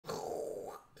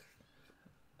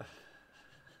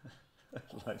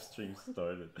live stream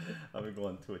started. I'm gonna go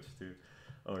on Twitch too,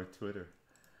 or Twitter.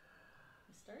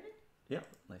 You started? Yeah,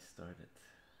 I started.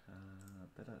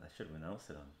 I should have announced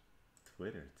it on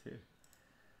Twitter too.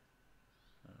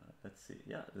 Let's see.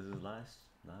 Yeah, this is live.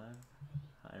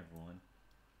 Hi everyone.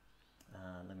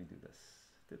 Let me do this.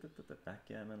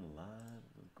 Backgammon live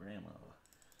with Grandma.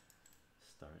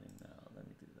 Starting now. Let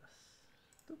me do this.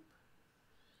 Doop.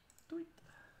 Tweet.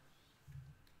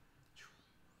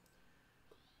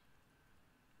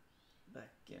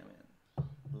 Backgammon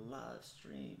live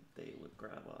stream day with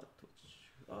Grandma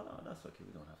Twitch. Oh no, that's okay.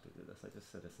 We don't have to do this. I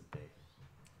just said it's a day.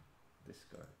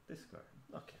 Discard. Discard.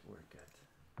 Okay, we're good.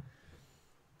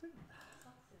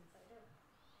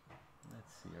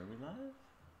 Let's see. Are we live?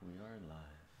 We are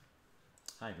live.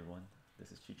 Hi everyone.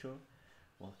 This is Chycho.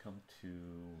 Welcome to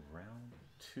round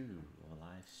 2 of a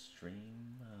live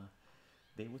stream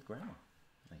day with Grandma.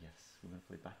 I guess we're gonna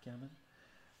play backgammon,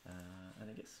 and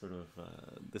I guess sort of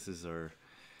this is our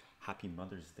Happy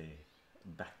Mother's Day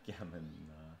backgammon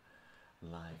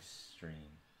live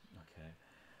stream. Okay,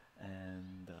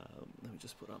 and let me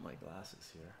just put on my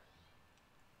glasses here.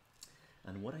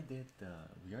 And what I did,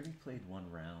 we already played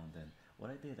one round, and what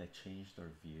I did, I changed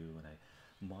our view and I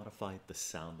modified the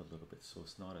sound a little bit so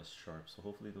it's not as sharp. So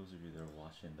hopefully those of you that are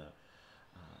watching, the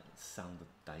sound of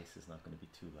dice is not going to be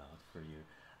too loud for you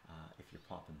if you're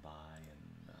popping by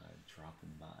and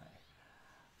dropping by.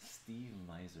 Steve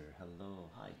Miser, hello.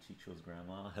 Hi, Chicho's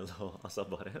grandma. Hello,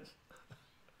 Asabarev.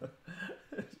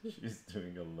 She's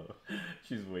doing a low.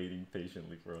 She's waiting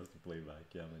patiently for us to play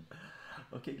backgammon.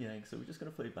 Okay, gang. So we're just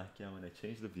gonna play backgammon. I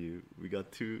changed the view. We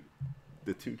got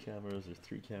the two cameras or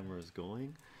 3 cameras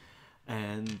going,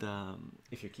 and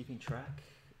if you're keeping track,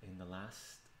 in the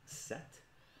last set,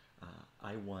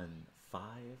 I won 5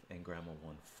 and Grandma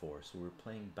won 4. So we're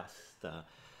playing best.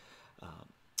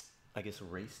 I guess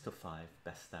race to 5,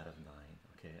 best out of 9.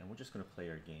 Okay, and we're just gonna play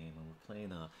our game, and we're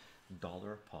playing a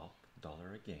dollar a pop,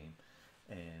 dollar a game.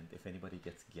 And if anybody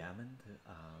gets gammoned,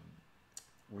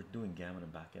 we're doing gammon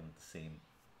and backgammon at the same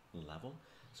level.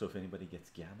 So if anybody gets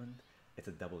gammoned, it's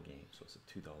a double game, so it's a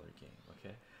 $2 game.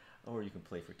 Okay, or you can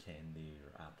play for candy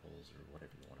or apples or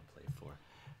whatever you want to play for.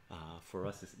 For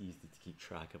us, it's easy to keep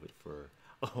track of it. For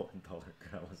 $1,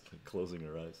 Grandma's like closing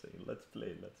her eyes, saying, "Let's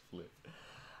play, let's flip."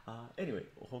 Anyway,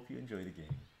 hope you enjoy the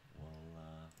game. We'll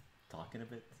talk in a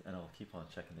bit, and I'll keep on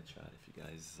checking the chat if you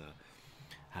guys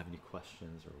have any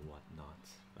questions or whatnot.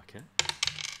 Okay.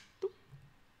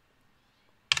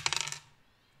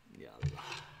 Yalla.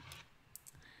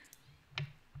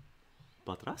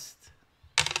 Patrast.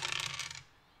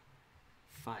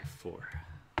 5-4.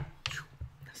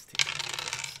 Let's take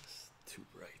glasses. Too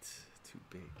bright, too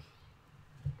big.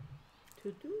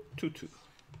 2-2? 2-2.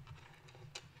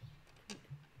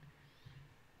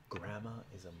 Grandma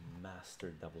is a master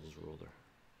doubles roller.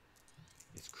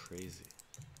 It's crazy.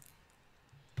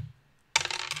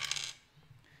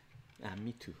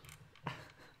 Me too.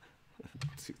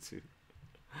 2-2.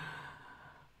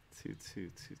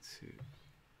 2-2, 2-2.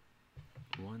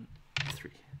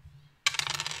 1-3.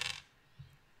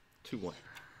 2-1.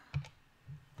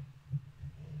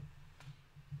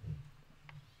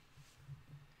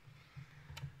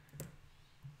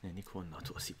 يعني كون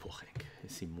ناتو أسي بوخنك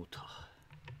أسي موتا.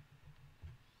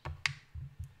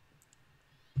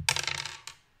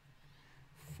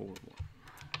 4-1.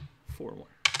 4-1.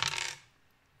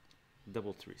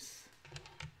 Double 3s.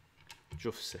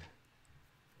 Jufse.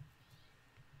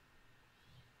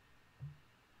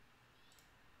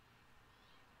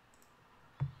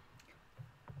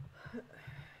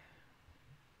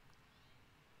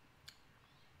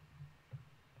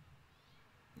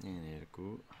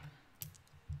 Energo.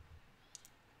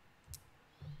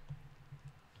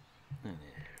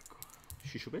 Energo.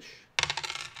 Shishubish.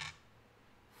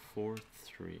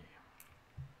 4-3.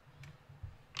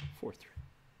 4-3.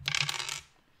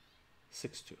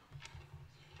 6-2.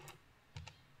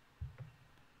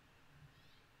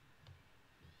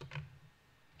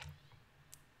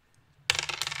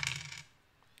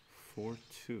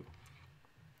 4-2.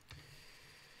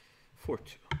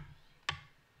 4-2.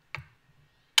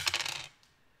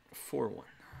 4-1.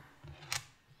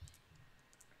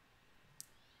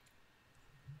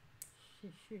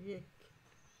 Şişecek.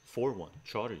 4-1.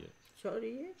 Çağrıya.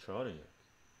 Çağrıya. Çağrıya.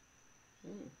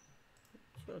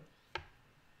 Çağrı.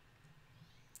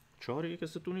 Çağrıya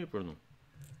कैसे तू नहीं पढ़ना?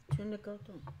 Sen ne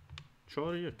kaldın?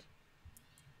 Çağrıya.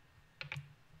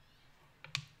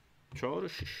 Çağrı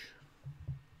şiş.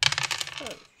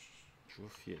 Çağrı.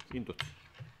 Jufjek. Indot.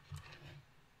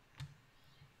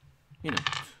 Indot.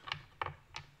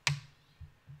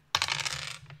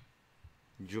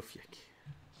 Jufjek.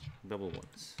 Double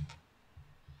ones.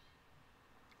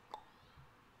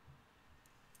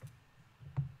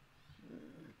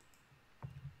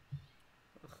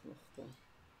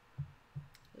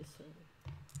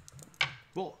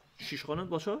 وا 6 خانه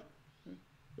با 4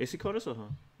 اسی کارسا ها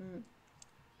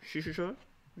 6 و 4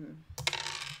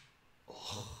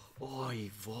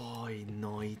 آی وای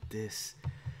نایدس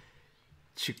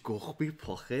چه گخبی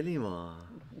پاخلی ما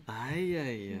ای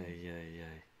ای ای ای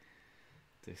ای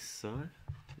دسار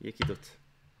یکی دوت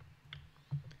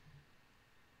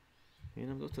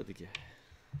اینم دوتا دیگه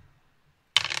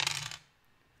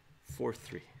 4-3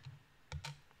 4-3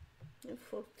 I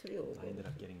ended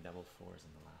up getting double fours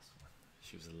in the last one.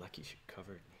 She was lucky she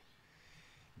covered me,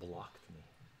 blocked me.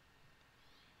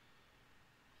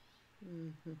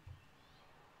 Mm-hmm.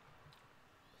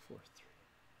 4-3.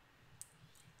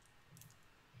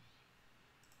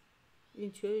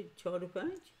 این چه 4 و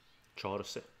 5 4 و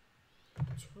 3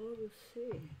 4 و 3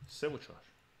 3 و 4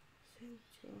 3 و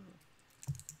 4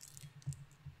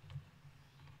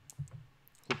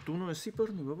 خب دونو اسی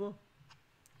برنی بابا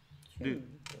دی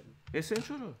اسن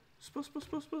چرا سپاس سپاس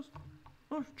سپاس سپاس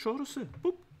 4 و 3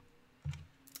 بوب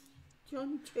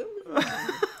جان چه بود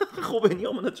خب اینی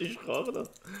آمده چیش خواه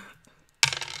داد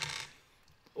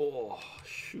اوه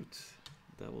شوت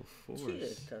double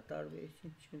چیه fours تتر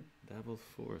بهشین چون double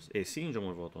fours اسی اینجا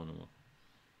مرواتانه ما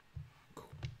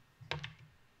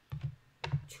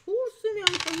چورس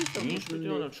میان کنی اینش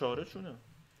بدیانم 4 چونه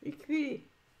ایکویری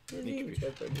ایکویری.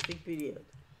 ایکویری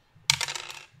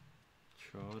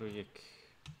 4 و 1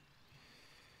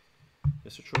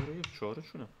 اسه 4 و 1 4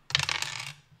 چونه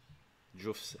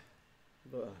جفت 3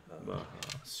 با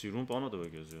سیرون بانه دو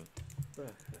بگه زیاد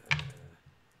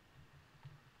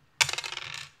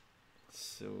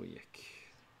 3 و 1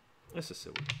 اسه 3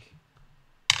 و 1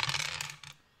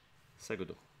 3 و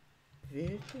 2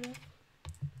 ویرد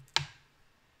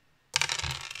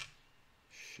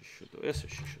 6 و 2 اسه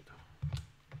 6 و 2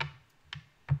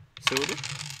 3 و 2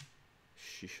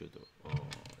 6 و 2 آی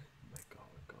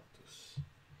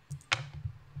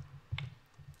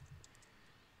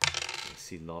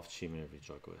si love mi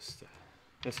già queste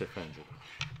e se prendo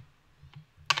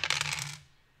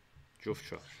جفت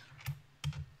 4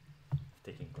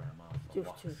 taking grandma for جفت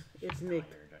walks 4 she's it's make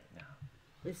tired right now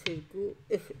مثل گو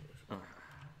اف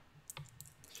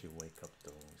she wake up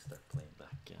though when we start playing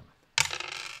backgammon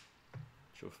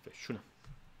جفت شونه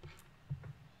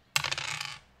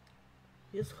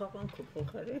یه خواهان کپا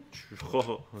خره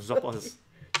خواه زباز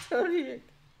 4 1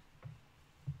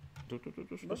 دو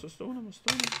استونه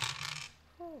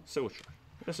 3 و 4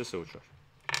 اسه 3 و 4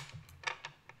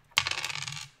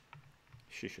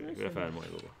 6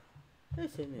 بفرمایی بابا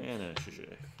نه 6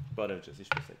 باره اجازیش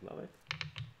بسک لاوه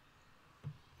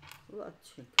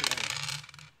واتچین کلای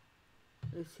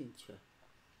اسی چه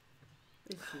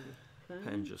اسی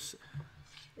 5 و 3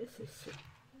 اسی 3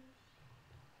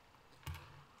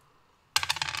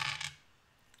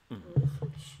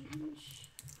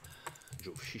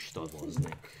 جفت 6 تا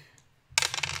بازنک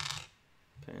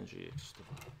 5 و 1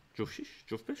 جفت 6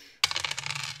 جفت بش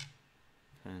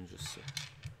 5 و 3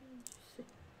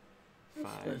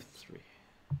 5-3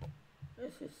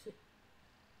 اسی 3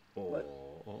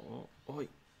 اوه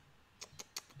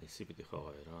اسی بدی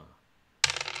خواه را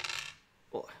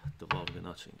دوام به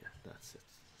ناچینگر that's it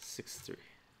 6-3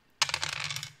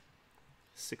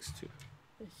 6-2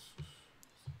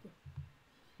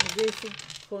 اسی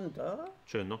کنده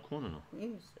چه نکنه نه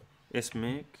نیست اس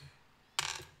make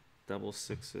double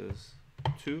sixes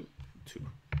 2-2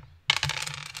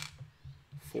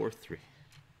 4-3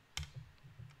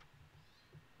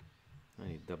 I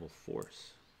need double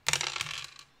fours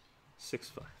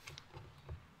 6-5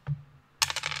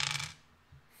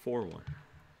 4-1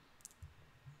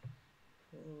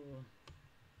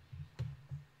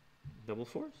 double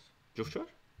fours جفت 4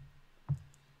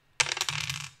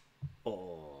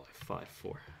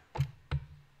 5-4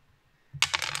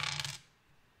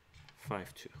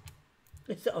 5-2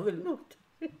 اسی اول نوت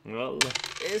والله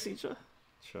اسی چه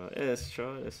اس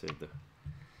ایده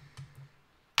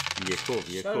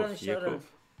یکوف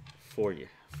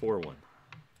 4-1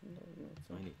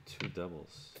 I need two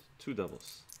doubles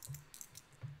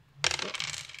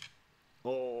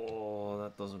oh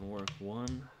that doesn't work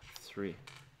 1-3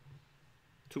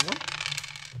 2-1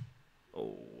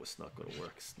 oh it's not gonna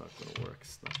work it's not gonna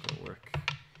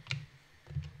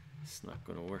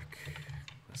work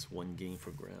that's one game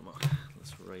for grandma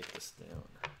let's write this down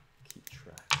keep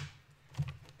track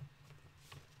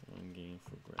one game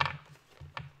for grandma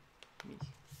me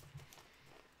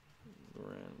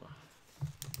grandma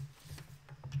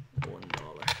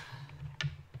 $1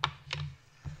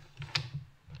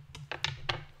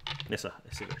 esse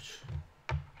verde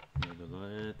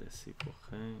 $1 esse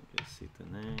porreng esse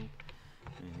teneng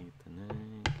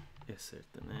esse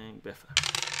teneng بفهم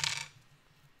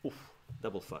اوف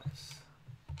double fives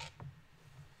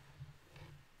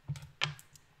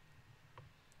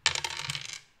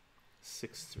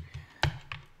 6-3.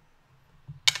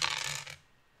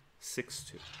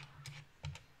 6-2.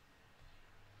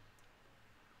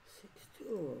 6-2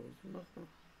 oldu. Bakma.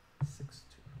 6-2.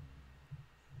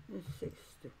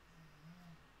 6-2.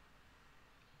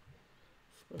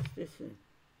 What's this one?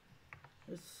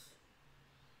 It's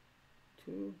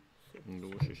 2, 6. Då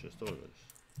är det står väl.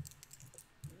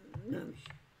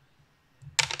 نمیشه.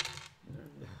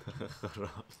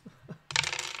 خراب.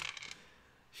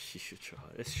 6-4.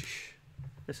 Det är 6.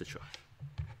 Det är 4.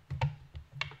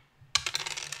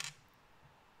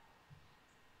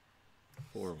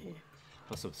 Forward.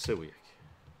 Alltså Sewik.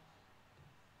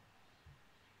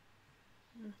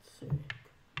 Nej.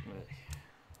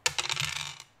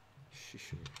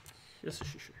 6. Det är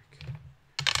 6.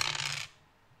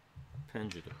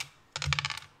 Penjudo.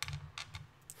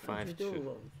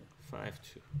 5-2.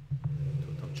 5-2.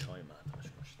 تو tam çay mı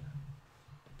atmışlar?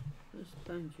 Nasıl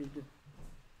pencere?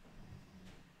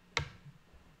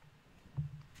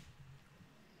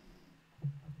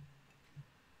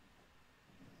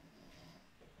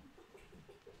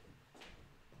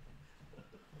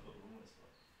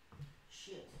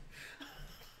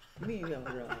 میارم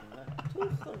تو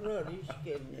خراریش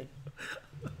کنه.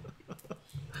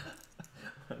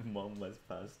 My mom was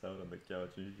passed out on the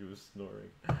couch and she was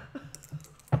snoring.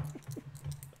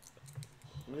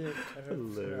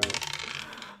 Hilarious.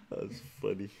 That's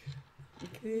funny.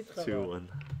 2-1.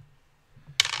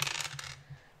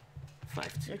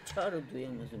 5-2. چهار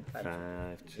duyamazım.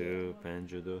 5-2.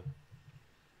 Penjudo.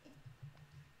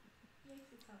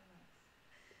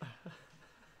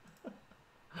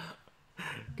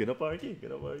 Gonna party.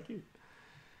 5-2.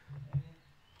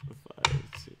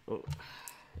 Oh.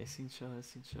 Esincha.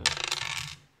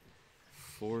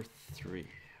 4-3.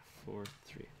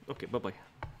 Okay, bye-bye.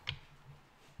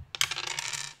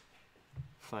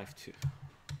 5-2.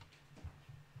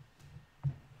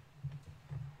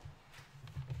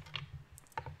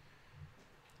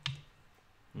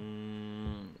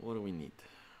 What do we need?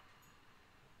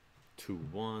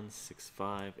 2-1,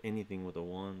 6-5, anything with a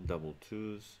 1, double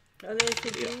 2s.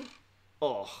 Yeah.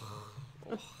 Oh,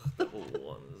 double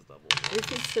 1s, double 1s.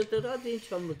 Если что-то рад, и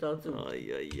чем бы то. Ay.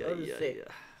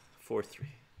 4-3.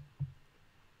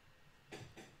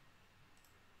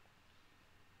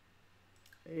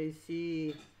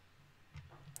 Esi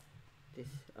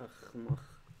this ahmak.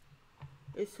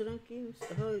 Esrankim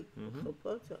hay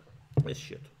kapata. Es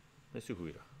shit. Es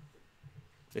huira.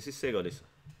 Es segalisa.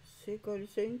 Se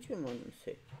kalisa ince manım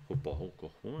se. Hoppa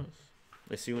homas.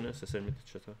 Es unas es ermit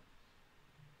chata.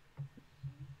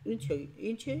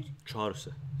 İnce?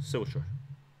 Charse. So char.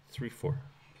 3-4.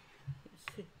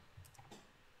 Se.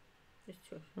 Es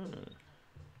 2-1.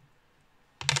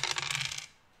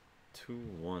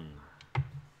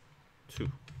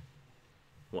 2-1.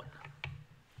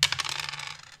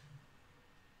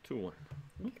 2-1.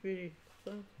 Hiçbiri.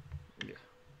 Yeah.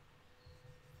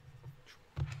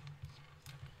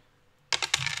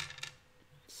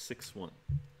 6-1.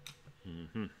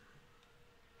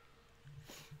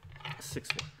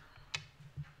 6-1.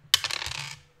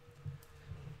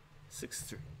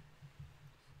 6-3.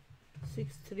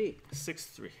 6-3.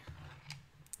 6-3.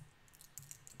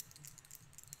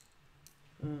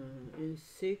 In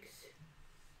 6.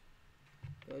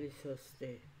 Kalisa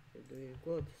stay. Do you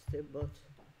go step but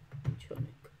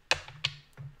chonik.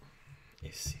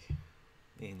 Esi.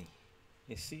 Any.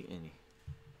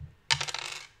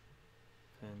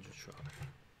 Panjachar.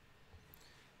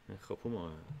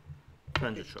 Khopuma.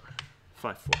 Panjachar.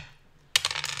 5-4.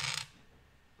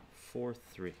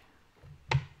 4-3.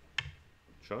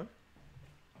 Char?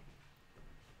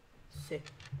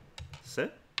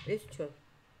 Se. Es çok.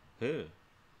 He.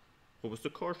 خب است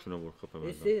کارشونه ور خب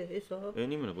من. Es ha.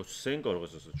 نمیونه با سین کار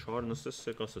واسه 4 نسته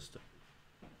 3 کاسسته.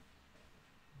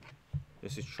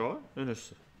 Is 4?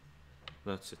 نسته.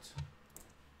 That's it.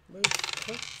 Ben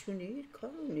kaç çunir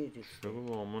karunir. شبه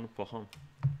با من پاهم.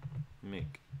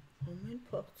 میک. Amen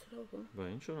patrava. با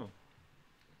این چرا؟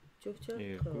 Çok çok.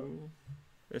 ایرکو.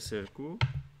 اسرکو.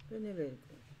 Ne verdim?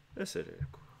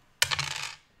 اسرکو.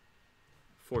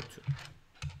 4-2.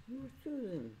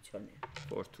 Mutluyum çane.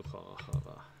 4-2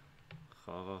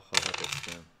 خاغا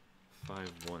دستم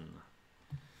 5-1.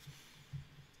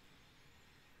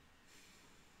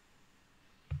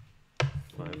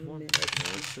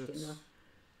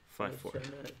 Five four.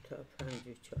 Ta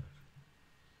pencere çar.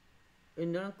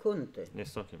 İnan konte. Ne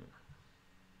sakın mı?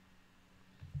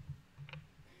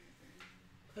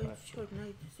 Kaç çar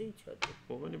neydi sin çar.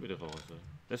 Bu beni bir kağıza.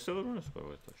 Ne sever mi skor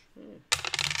var taş?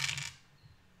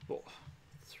 Bu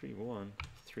 3-1,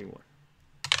 3-1.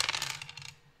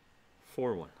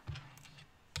 4-1.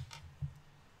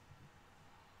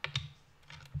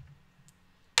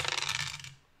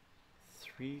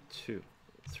 3 2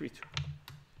 3 2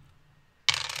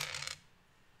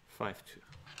 5 2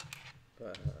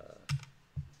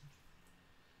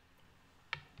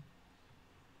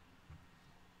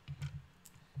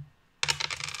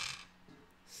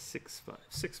 6 5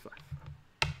 6 5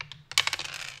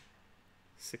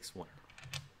 6 1.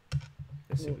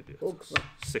 Let's see what we do.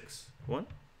 6 1.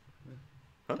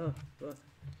 Huh?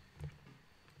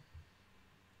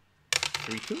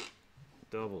 3 2.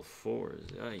 Double fours.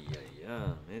 Ay ay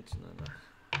ay. Meçnana.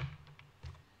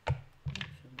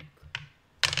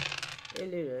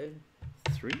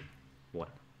 3 1.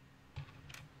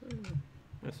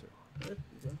 Yes sir.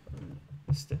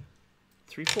 Step.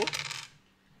 3 4.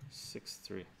 6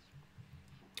 3.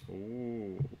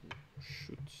 Ooh,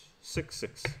 shoot. 6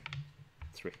 6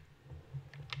 3.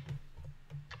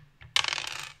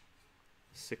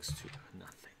 6 2.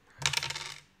 Nothing.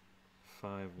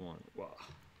 5 1. Wow.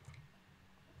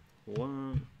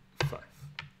 1 5.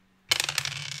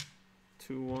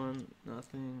 2 1.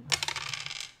 Nothing.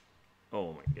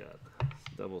 Oh my god.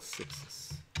 Double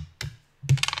sixes.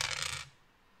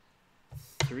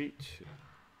 3 2.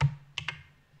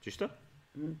 Just up?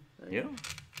 Yeah.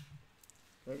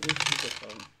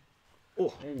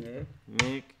 Oh,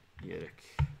 make yerek.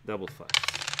 Double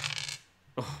fives.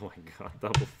 Oh my god,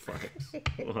 double fives.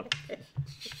 What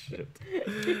shit.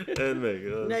 En meg,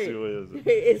 let's see what is it.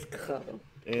 It's calm.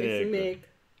 It's meg.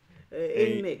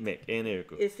 En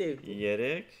yerek.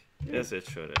 Yerek. Yes,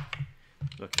 it's sure.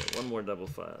 Okay, one more double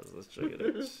fives. Let's check it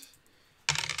out.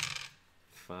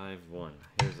 5 1.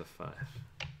 Here's a 5.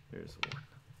 Here's 1.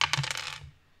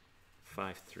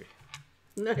 5 3.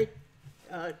 Nej.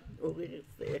 Over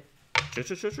there.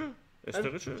 Chu.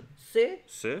 Estağfurullah.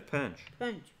 Se punch.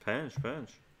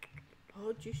 Punch.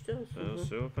 Oh, just us.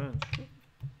 Se punch.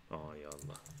 Oh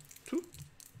yallah. Tu.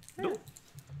 Do.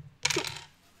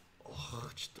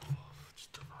 Oh, işte.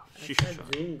 Şişe.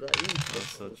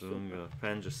 Asa zunga.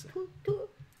 Pencesi. Tu.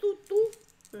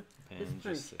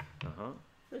 Pencesi. Aha.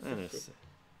 Enesi.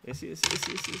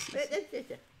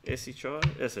 Esi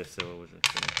çağır. Esi olacak.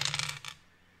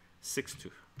 6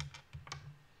 2.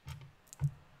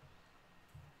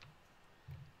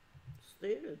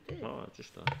 Oh,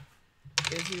 just that.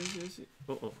 Easy.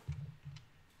 Oh.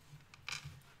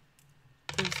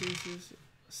 Easy.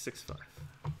 6 5.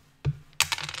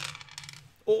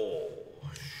 Oh,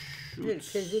 shoot.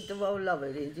 Zitten we al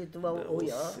langer. Zitten we al, oh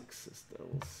ja.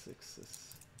 Double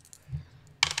sixes.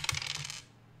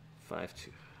 5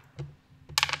 2.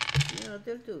 Ja,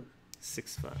 dat doe.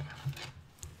 6 5.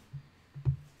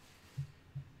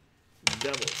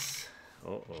 Doubles.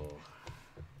 Uh-oh.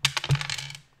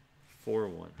 4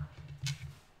 1.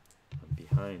 I'm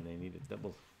behind. I need a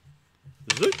double.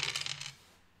 Zoop.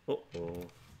 Uh-oh.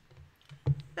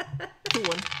 2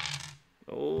 1.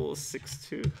 Oh, 6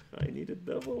 2. I need a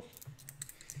double.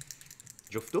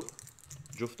 Jufto.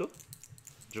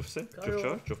 Jufse.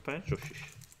 Jufchar. Jufpan. Jufshish.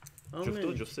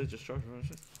 Jufto. Jufse. Jufchar.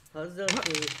 Hazır.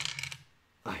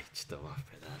 Ay, işte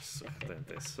affedersin.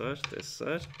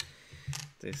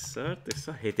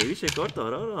 Tesar. Heteviç ekart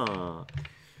ara.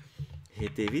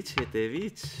 Heteviç.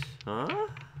 Ha?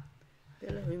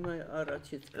 Bela mi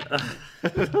araçit.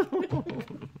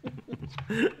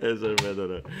 Ezer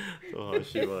medara. To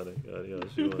haşivane.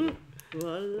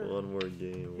 Valla. One more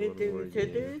game.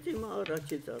 Heteviç mi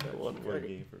araçit. One more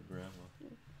game for grandma.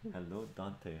 Hello,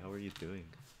 Dante. How are you doing?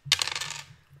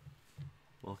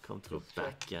 Welcome to a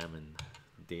backgammon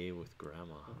day with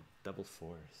grandma. Double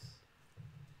fours.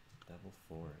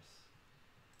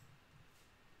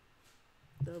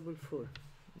 Double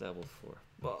 4.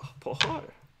 Pohar.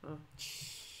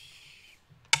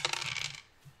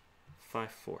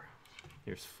 5 4.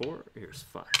 Here's 4. Here's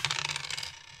 5.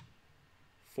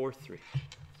 4 3.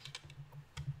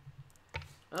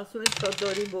 Aslında تا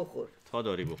داری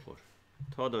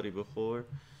بخور.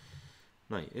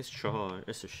 Nej, it's 4.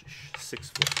 It's 6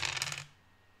 4.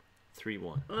 3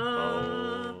 1.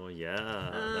 Oh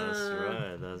yeah,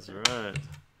 that's right.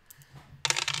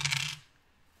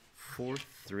 4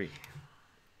 3.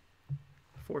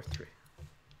 4 3.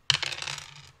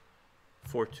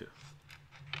 4 2.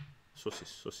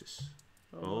 Sosis.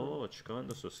 Oh, çıkan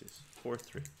sosis. 4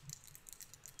 3.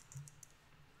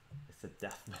 It's a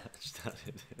death match that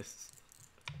it is.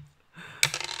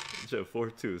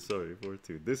 4 2. Sorry, 4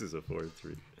 2. This is a 4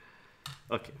 3.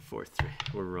 Okay, 4 3.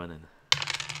 We're running.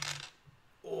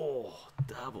 Oh,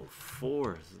 double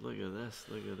fours. Look at this.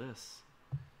 Look at that.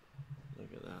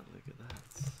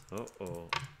 Uh-oh.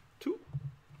 2.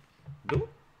 Do.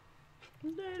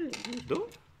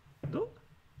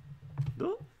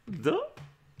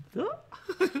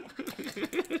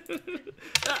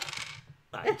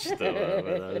 Ay işte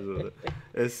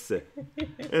Esse.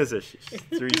 Esse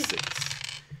 3-6.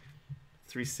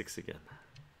 3-6 again.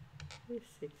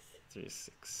 3-6.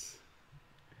 3-6.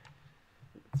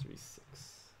 3-6.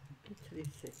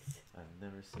 3-6. I've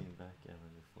never seen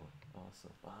Backgammon before.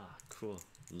 Awesome. Ah, cool.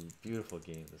 Beautiful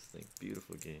game, this thing.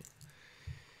 Beautiful game.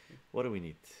 What do we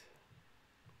need?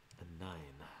 A 9.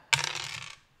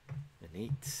 An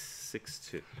 8.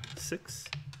 6-2.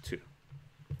 6-2.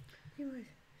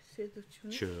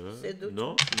 Seduction. Seduction.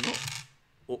 No, no.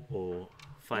 Oh.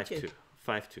 5-2.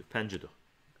 5-2. Penjudo.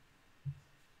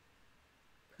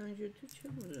 Penjudo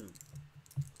çamurum.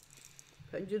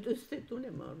 Penjudo ستتونه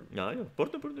مارم. نه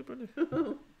برده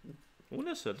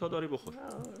اون سل تا داری بخور.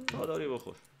 تا داری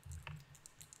بخور.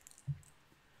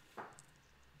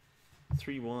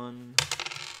 3-1.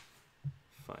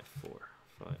 5-4.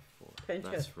 5-4.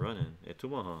 That's running. تو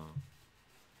ما.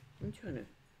 این چونه؟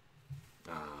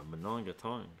 منانگ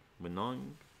تانگ.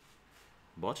 منانگ.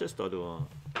 باچست دادو.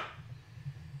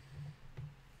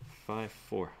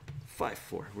 5-4.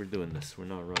 5-4. We're doing this. We're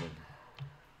not running.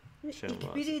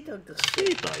 İkbiri tadı.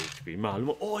 İkbiri.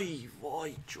 معلومه. آی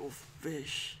وای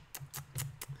جوفش.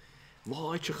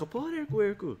 وای چه خبره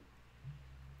گویرگو.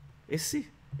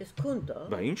 اسی. اسکندا.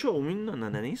 با این چه اومین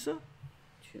نه نیسا؟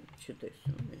 چه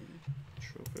دستونه؟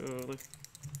 شوفر.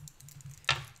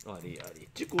 آری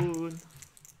چیکون.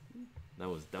 That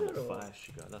was double 5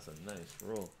 she got. That's a nice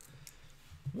roll.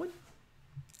 1.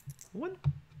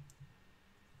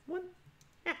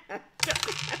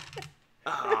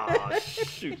 Ah,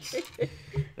 shoot.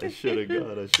 I should have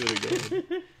got.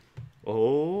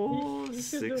 Oh,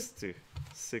 6-2.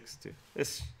 6-2.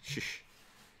 It's shish.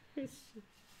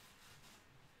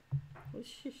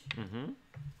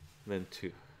 Then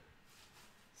 2.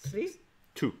 3?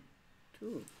 2.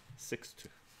 2. 6-2.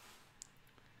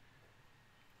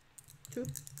 2.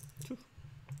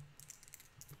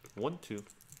 1-2.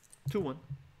 2-1.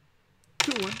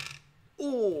 2-1.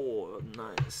 Oh,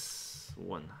 nice.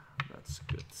 1. That's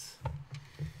good.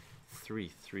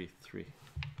 3-3-3.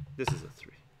 This is a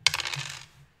 3.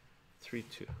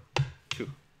 3-2.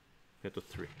 2. Hit a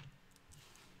 3.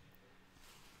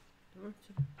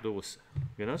 Dos.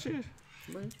 Ganache?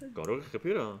 Garo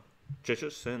kapira.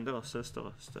 Cheche sende la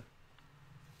sesta.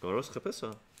 Garos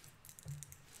kapesa.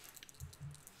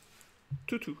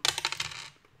 2-2.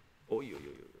 Oh,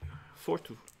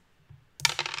 4-2.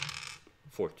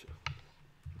 4-2.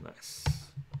 Nice.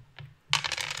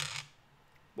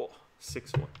 Whoa.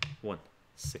 6-1. 1.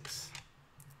 6.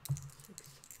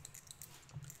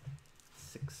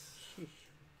 6.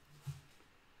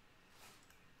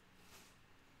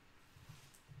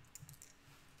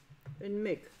 En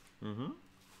meg.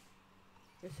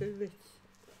 Jag ser vet.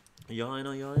 Ja, I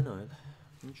know.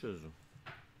 Nu kör du.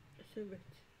 Jag ser vet.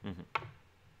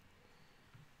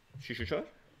 Şişe çar?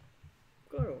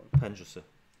 Garo. Pencesi.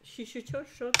 Şişe çar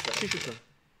şarkı. Şişe çar.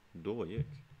 Dovayek.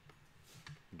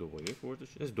 Dovayek wordt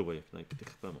het. Is dovayek. Nee, ik heb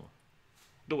hem al.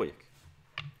 Dovayek.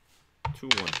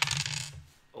 2-1.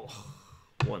 Oh,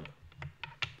 1.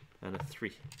 And a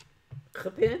 3.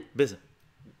 Gepen? Bizen.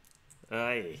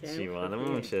 Ay, Chivana,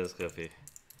 muchas gracias.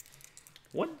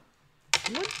 1.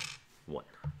 1.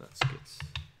 That's good.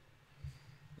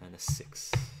 And a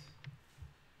 6.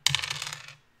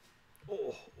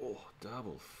 Oh,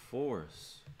 double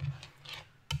 4s.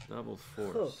 Double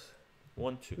 4s.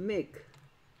 1-2. Meg.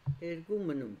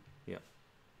 Ergumenum. Yeah.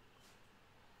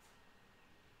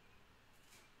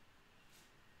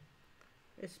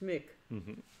 Es meg.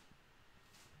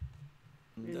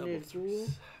 Double 3s.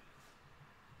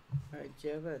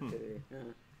 Acaba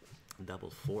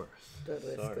Double 4s.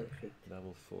 Sorry.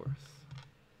 Double 4s.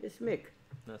 Es meg.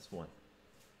 That's 1.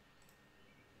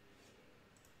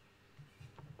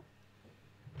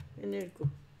 Energo.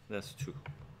 That's 2.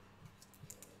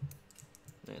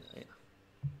 Yeah.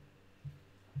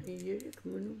 Yerik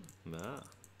menum. Ah.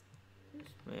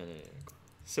 There you go.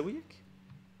 Siwiak?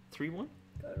 3-1?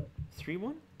 Garo.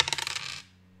 3-1?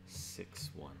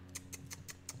 6-1.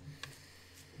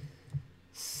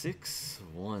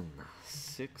 6-1.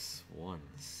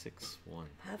 6-1.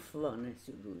 Half one is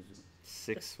uruzu.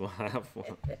 6-1. Half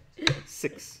 1.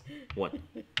 6-1.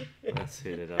 Let's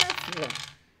hit it up. Half one.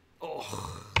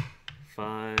 Oh.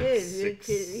 5, 6.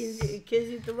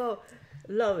 Kezitwa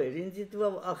lover.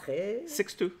 Inzitwa ache.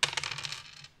 6-2.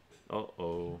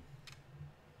 Uh-oh.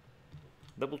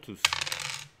 Double 2s.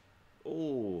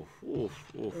 Oh.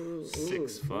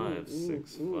 6-5.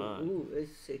 6-5.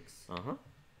 It's 6.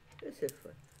 It's a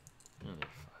 5. Another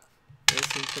 5.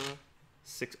 Esinta.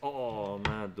 6. Oh,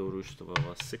 man. Dorushta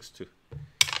baba. 6-2.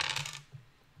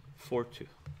 4-2.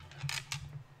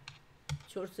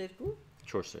 Çorserku?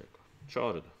 Çorserko.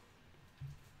 Çağrıdı.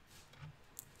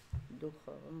 دو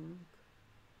خانق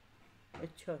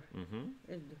چهار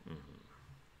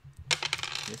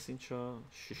Yes, incha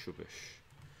shishubish.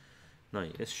 No,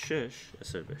 it's shish,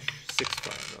 it's a bish.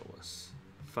 6-5 that was.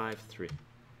 5-3.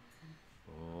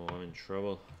 Oh, I'm in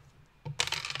trouble.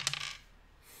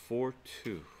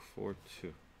 4-2.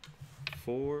 4-2.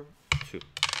 4-2.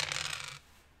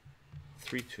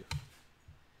 3-2.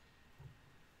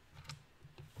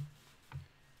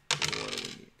 What do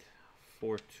we need?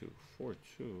 4-2. 4-2.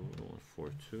 We don't want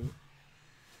 4-2.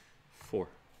 4-2.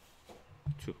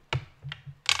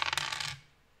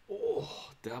 Oh,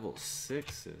 double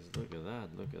sixes. Look at that.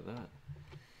 Look at that.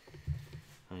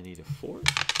 I need a 4.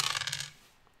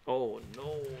 Oh no,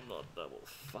 not double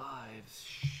fives.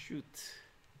 Shoot.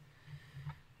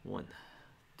 1,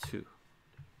 2,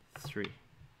 3,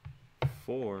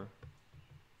 4.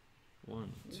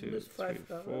 1, 2, 3,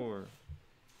 4.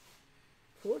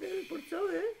 4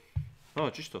 Oh,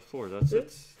 just a 4. That's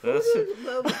it. That's it.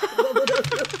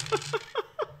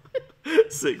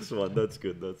 6-1. That's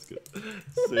good. That's good.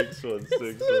 6-1.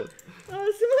 6-1.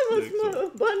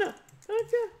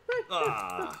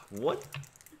 Ah, what?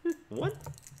 What?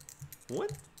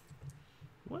 What? What?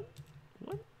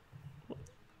 What?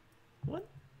 What?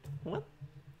 What? What?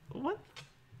 What?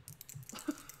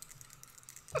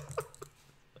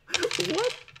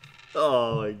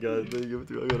 Oh my god, I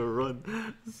gotta run.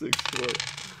 6-4.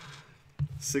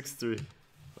 6-3.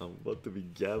 I'm about to be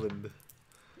gammoned.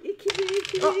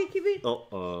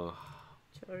 Oh,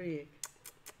 sorry.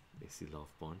 Is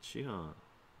love bunchy, huh?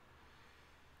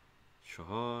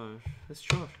 Charge. Let's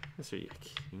charge. Let's see.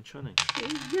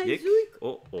 Yik.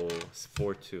 Oh, it's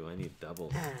 4-2. I need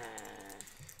doubles.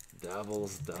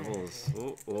 Doubles. Doubles.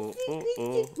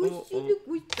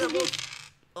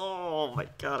 Oh my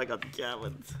god, I got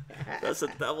gammoned. That's a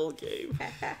double game.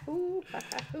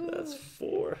 That's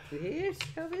 4. Hey,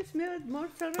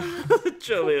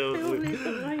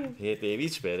 baby,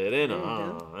 it's better than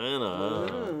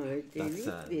that's a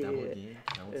double game.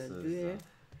 Counts as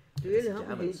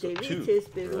gammon. So 2,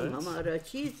 right? Look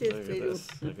at this.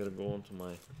 I gotta go into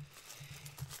my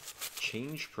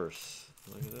change purse.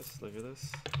 Look at this. Look at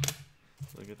this.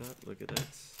 Look at that. Look at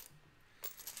that.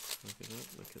 Look at that,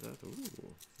 look at that.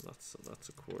 Ooh, lots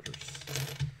of quarters.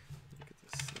 Look at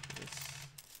this, look at this.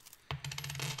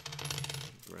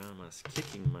 Grandma's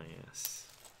kicking my ass.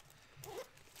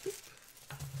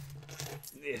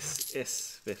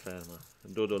 Yes, بفرما.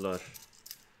 $2.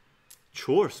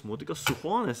 Chores, مودیکا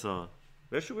سوخوانه سا.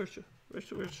 Versu.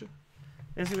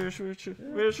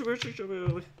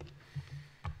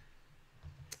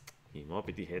 ایما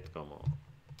بیدی هد کاما.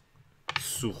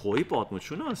 سوخوی باد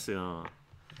مچون هستی ها.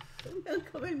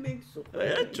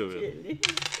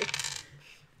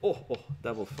 Oh,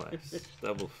 double fives.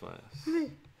 Double fives.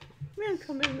 Men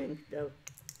kommer mink då.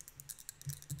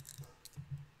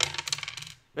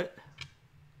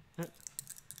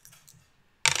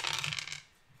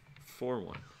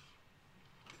 4-1.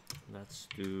 Let's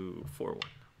do 4-1.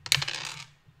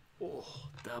 Oh,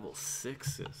 double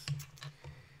sixes.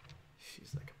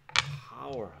 She's like a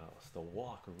powerhouse. The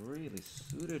walk really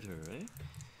suited her, eh?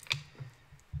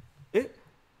 1.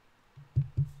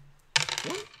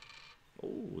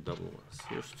 Oh, double ones.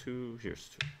 Here's 2. Here's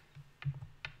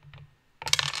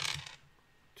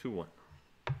 2. 2-1.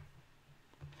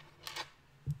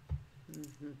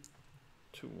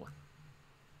 2-1.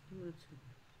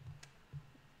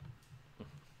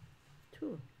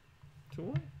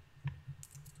 2-1.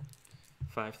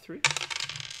 5-3.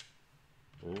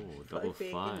 Oh, double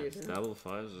fives. Double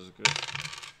fives is good.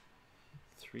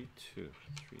 3-2.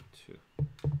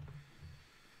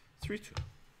 3-2.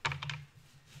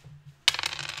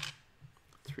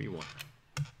 3-1.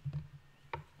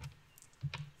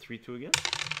 3-2 again.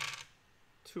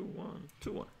 2-1.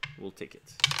 2-1. We'll take it.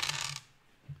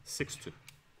 6-2.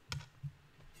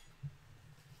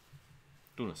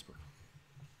 Dunaspur.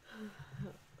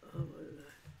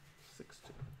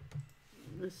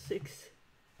 6-2. 6.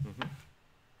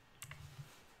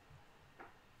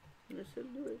 Nasıl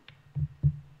duruyor?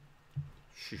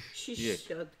 Şiş.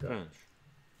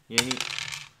 Yani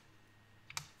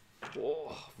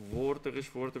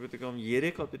woordig بتگم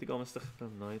یه کات بتگم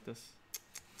استخدام نایتس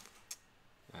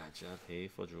عجب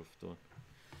حیفا جفتون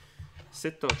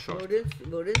 6 شارت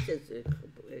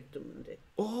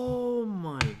oh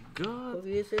my god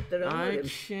I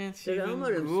can't even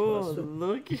go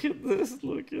look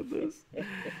at this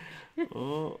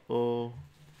oh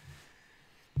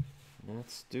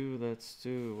let's do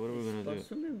what are we gonna do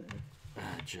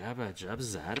عجب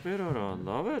ضربه را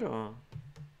لا برا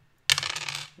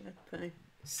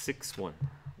 6-1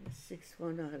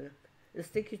 6-1 ara.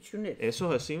 Este küçüğüne. Eso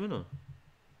hacímeno.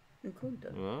 En conta.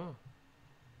 Ah.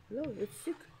 No, it's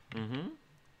sick.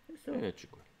 So, 예,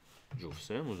 찍고.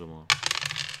 주세요, 무슨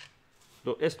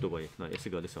또 S도 봐요. 나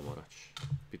S가 돼서 말았지.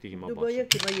 비티 힘아 봐. Dubai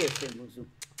ki ma yesem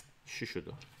uzun.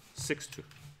 Şişuda. 6-2.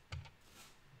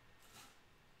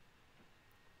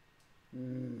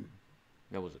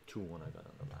 That was a 2-1 I got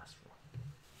on the last one.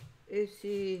 Is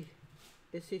he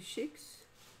 6?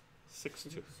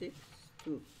 6-2.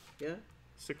 6-2. Yeah?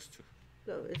 6-2.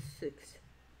 No, it's 6.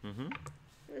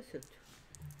 That's it.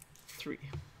 3.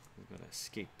 We gotta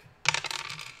escape.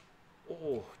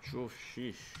 Oh,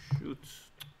 Joshi shoots.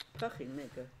 Kaching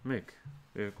mega. Meg,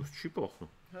 kus chipochno.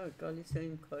 Ha, gali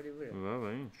same kari ver. Well,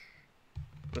 inch.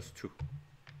 That's 2.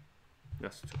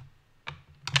 That's 2.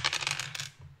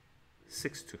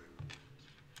 6-2.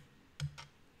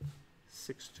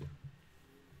 6-2.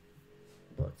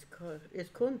 What's car? It's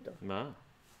konta. Na.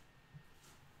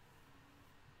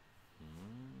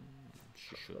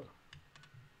 Şişuda.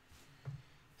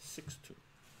 6-2.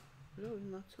 No,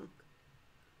 not sunk.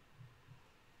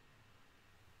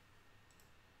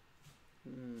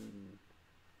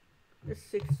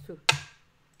 It's 6-2.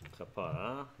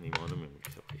 Kapara, nimanı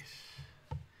memleketi. Okay.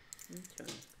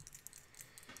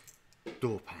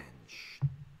 دو پنج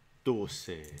دو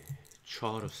سه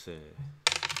چهار و سه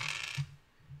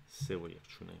سه و یک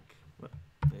چوننگ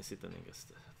نسیدن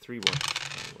انگسته 3-1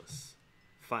 that was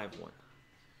 5-1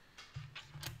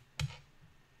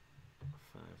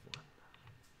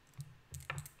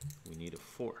 we need a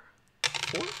 4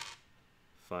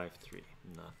 5-3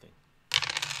 nothing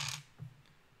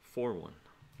 4-1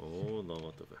 oh no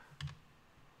what the 4-1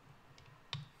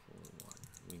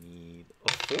 we need a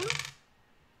 4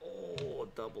 Oh,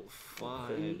 double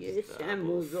 5. Yes, double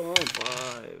Amazon.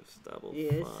 5. Double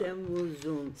Yes, 5.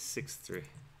 Amazon. 6-3.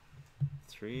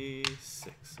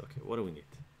 3-6. Okay, what do we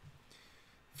need?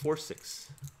 4-6.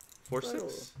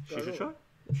 4-6. Shisha cha?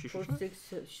 Shisha cha?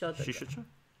 4-6 shot. Shisha cha?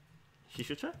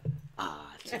 Shisha cha?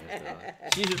 Ah,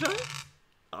 Shisha cha?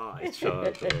 Ah, it's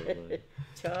shot.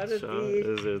 Charity.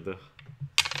 Is it the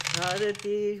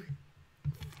Charity.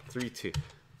 3-2.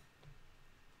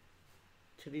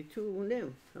 3-2 ne?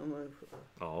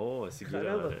 Oh,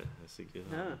 Karaba.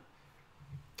 Sigirare.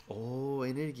 Oh,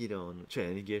 energiron.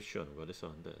 Cioè, negation, quale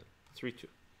sono? 3-2.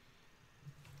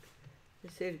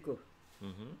 Sergo.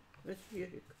 Let's hear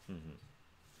it.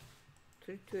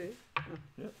 3-2.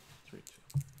 Yeah, 3-2.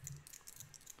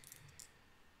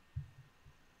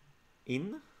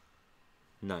 In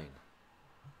 9.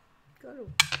 Go.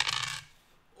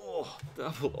 Oh,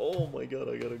 double. Oh my god,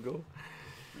 I gotta go.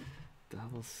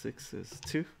 Double 6s.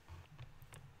 2.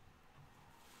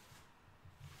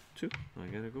 2. I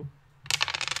gotta go.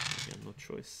 I got no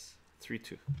choice.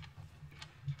 3-2.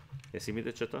 Yes, mi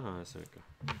deci ta circa.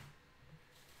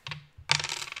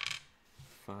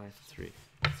 5-3.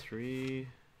 3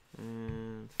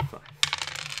 and 5.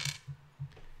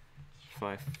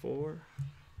 5-4.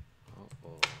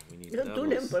 Oh, we need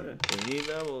doubles. We need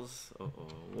doubles.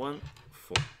 1-4.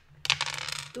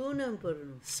 2 number.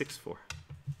 6-4.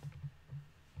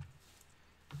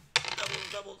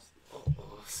 Doubles.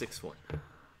 6-1.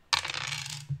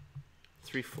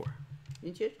 3-4.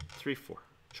 3-4.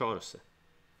 Çağrısı.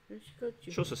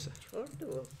 Şosası.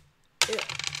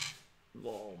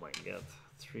 Oh my god.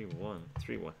 3-1.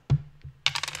 3-1.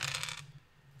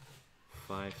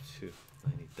 5-2. I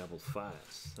need double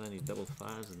 5s. I need double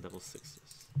 5s and double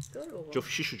 6s. Jof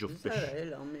şişi joftu.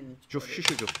 Jof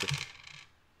şişi joftu.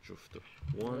 Joftu.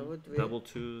 1 double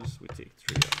 2s. We take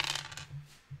 3 out.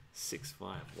 6-5.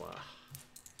 Wow.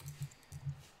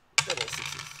 Double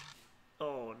 6s.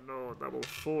 Oh no, double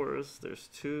 4s. There's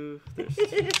 2. There's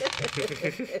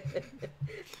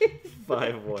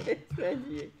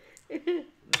 5-1.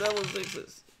 Double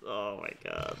 6s. Oh my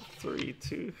god.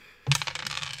 3-2.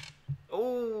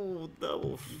 Oh,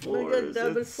 double 4s.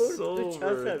 Double It's 4.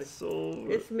 over. It's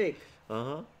over. It's make.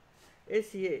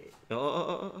 It's ye.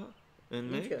 En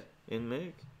meg. En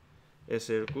meg.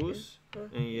 Eserkus.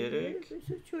 En yerek.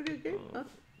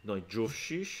 No,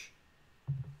 jofshish.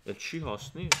 El chi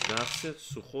hasni. That's it.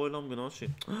 Sukhoylam gnashi.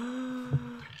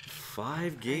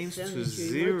 5 games to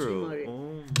 0.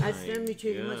 Oh my god.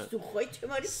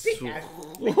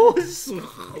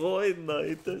 Sukhoy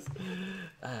naitas.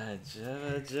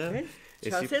 Acaba.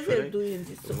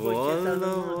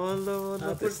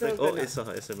 Valla. Oh,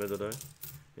 esse medular.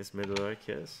 Esse medular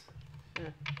kes.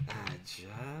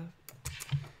 Acaba.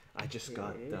 I just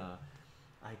got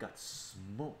I got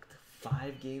smoked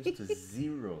 5 games to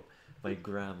 0 by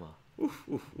grandma. Oof,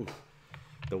 oof, oof.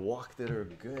 The walk did her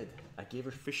good. I gave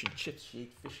her fish and chips. She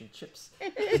ate fish and chips.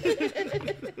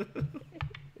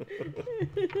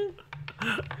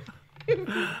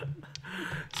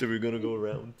 So we're gonna go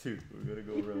round two. We're gonna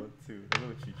go round two.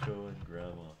 Hello, Chicho and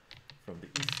Grandma from the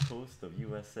East Coast of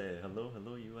USA. Hello,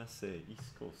 hello, USA.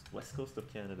 East Coast, West Coast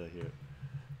of Canada here.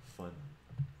 Fun.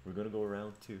 We're gonna go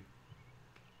round two.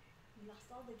 You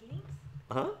lost all the games?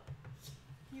 Huh?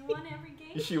 You won every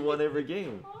game? She won every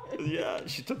game. Oh. Yeah,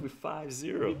 she took me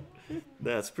 5-0.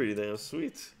 That's pretty damn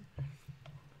sweet.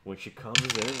 When she comes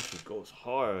in, she goes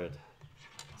hard.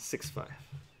 6-5.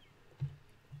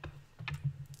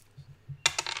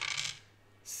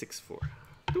 6-4.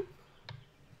 Doop.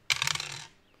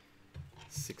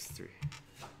 6-3.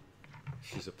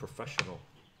 She's a professional.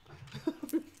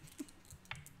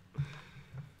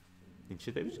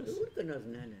 İnçe de bileceğiz. Vurdunuz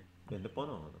nene. Ben de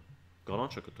bana aldım. Galan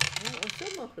çakıtı.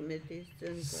 Asam akımet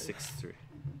istedim. 6-3.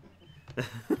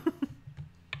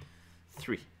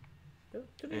 3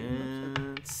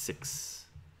 and 6.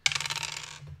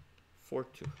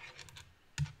 4-2.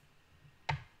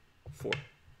 4.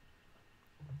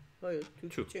 Hayır, Two.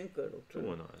 Türkçen karol.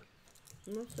 2-1.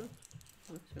 Nasıl?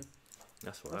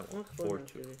 That's what I want.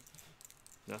 4-2.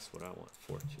 That's what I want.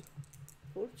 4-2.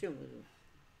 Força mı?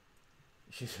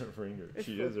 She's a ringer.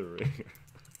 She is a ringer.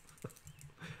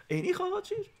 اینی خواهد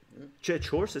چیر؟ چه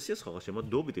 4 3 خواهد چه ما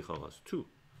 2 بیدی خواهد 2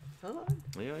 Ha,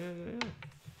 yeah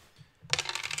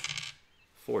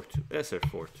 4-2 yes sir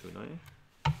 4-2 نه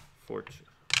 4-2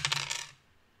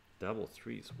 double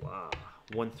threes wow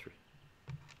 1-3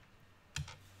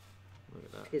 look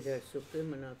at that peder supte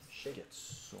mı she napsite? gets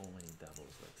so many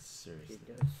doubles like seriously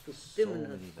Peder supte so mı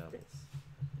many napsite? doubles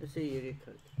Nasıl yeri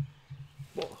kaldı?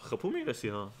 خپو میرسی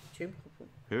ها Çem kapım.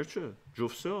 هرچه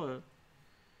جفت سه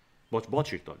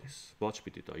باچ ایتالیس باچ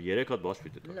بیدیتا یه کات باچ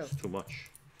بیدیتا it's too much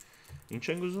این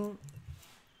چند گذون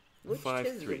Bu 5-3.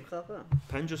 çizdim kaka.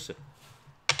 پنج و سه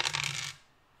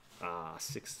ah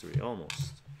 6-3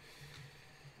 almost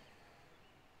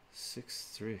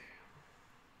 6-3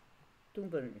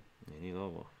 Tumbarını. یعنی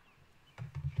بابا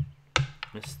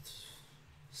missed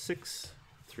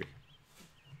 6-3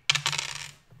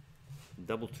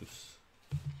 double twos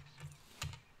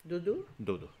Dudu.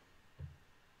 دو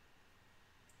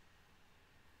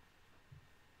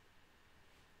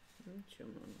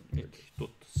Çaman. یک دو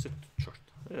سه چهار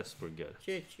yes forget it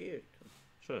Çeçir.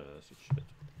 شاید هیچ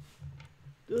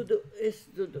Dudu. Es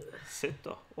dudu. سه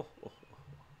تا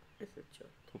Es çar.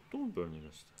 Tuttuğum burning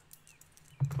üstü.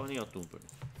 Kani attığım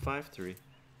burning. 5-3.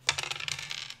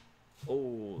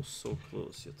 Oh, so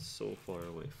close yet so far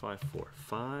away.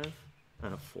 5-4. 5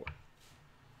 and a 4.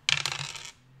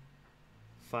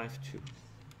 5-2.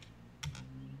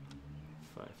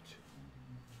 5-2.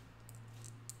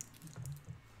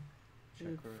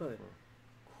 Checker Five. for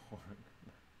corn.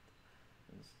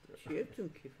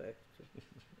 Çirtim ki faktı.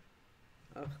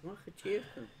 Ahmak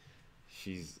çirtim.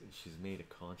 She's made a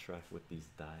contract with these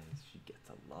dies. She gets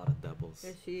a lot of doubles.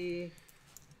 Esi.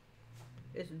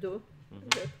 Es du.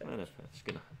 أنا فاش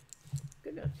كده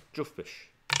Gıdat. شوف بش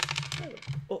Evet.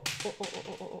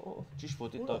 جيش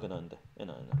بودي Ura. طاقة عنده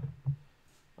هنا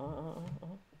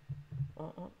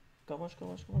كماش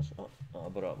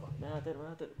برافو نادر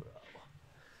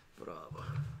برافو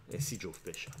سي جوف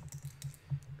بش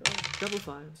double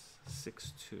fives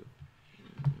 6-2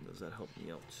 does that help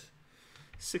me out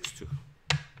 6-2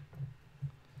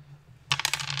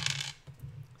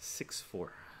 6-4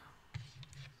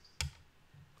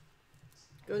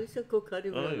 Öyleyse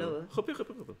kokari böyle var. خبي 6-4.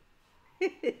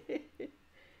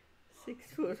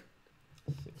 6-4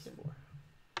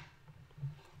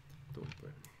 don't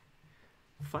burn me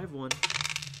 5-1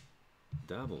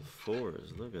 double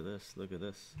fours look at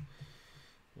this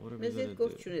what are we Mezet gonna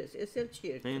do koççunuz. Esel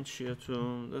çirtim. and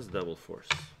Chiatum that's double force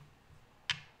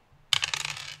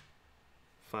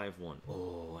 5-1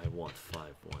 oh I want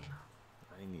 5-1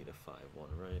 I need a 5-1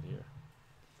 right here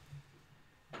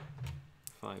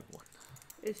 5-1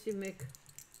 Esimek.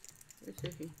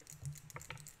 Esekin.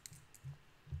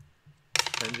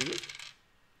 Bence good.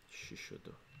 She should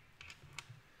do.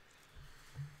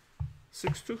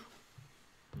 6-2.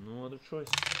 No other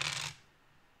choice.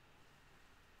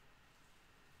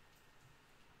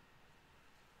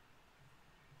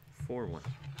 Four one.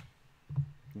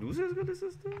 Loses good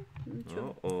assistant?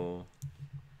 Çok. Oh.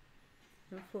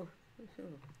 Four. Esel.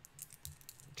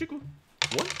 Chico.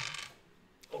 One.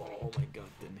 Oh my god,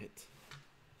 didn't hit.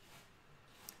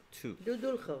 Two.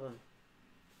 Dudul kaka.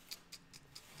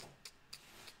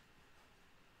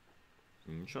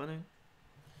 Inchane.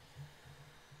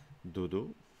 Dodo.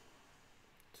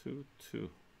 2-2.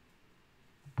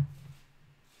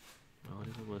 Oh,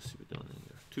 what else be done in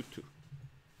there? 2-2.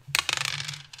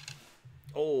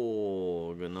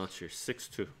 Oh, good nuts here.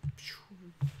 6-2.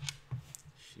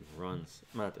 She runs.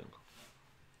 Madden.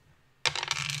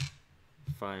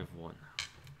 5 1.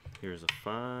 Here's a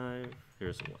 5.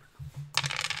 Here's a 1.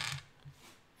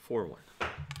 4 1.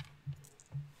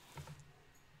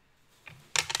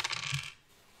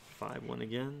 5 1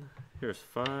 again. Here's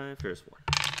 5. Here's 1.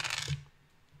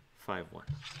 5 1.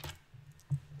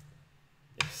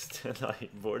 Stenay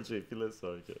borcu pile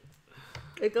sarkı.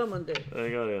 Backgammon de. I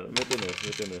got it.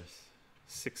 Mediners.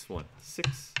 6 1. 6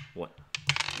 1.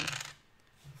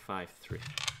 5 3.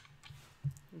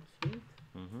 Şimdi.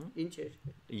 İnce.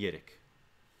 Yerik.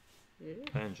 Yeri.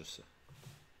 Pencesi.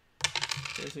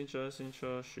 Sincha,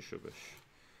 shishubish.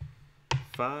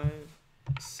 5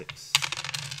 6.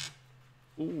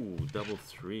 Ooh, double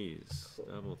threes. Cool.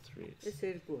 Double threes.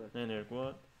 Eserguat.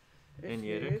 Energuat. En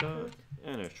yerika.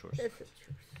 Enerchors.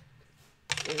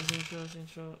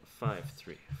 Sincha. 5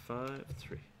 3. 5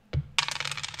 3.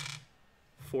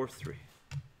 4 3.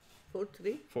 4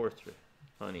 3. 4 3.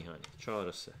 Honey.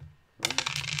 Çağrısı.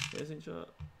 Sincha.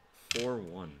 4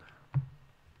 1.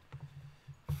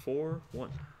 4 1.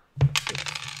 That's it.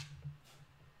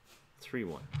 3 1.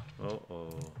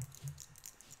 Uh-oh.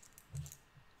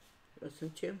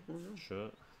 Nasıl çem onu?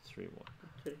 Sure. 3 1.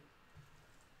 Three.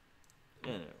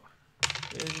 Anyway.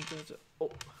 Oh.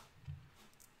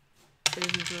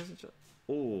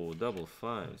 Oh, double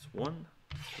fives. 1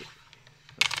 3.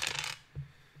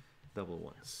 Double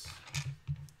ones.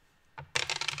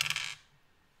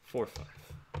 4 5.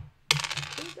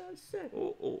 Buradan sen.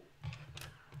 Oh.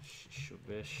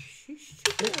 Shishubish. Şişçi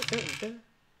de.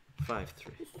 5 3.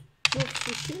 Yok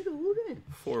şişleri uğrayın.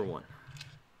 4 1.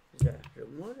 Zahra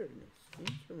moraliniz.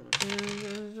 Niçin var?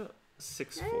 6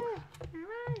 4.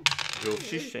 Yo,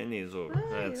 is over.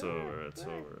 That's over. It's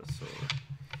over.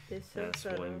 That's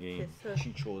one game.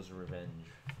 Chycho's revenge.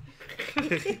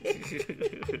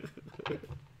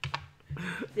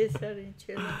 Desar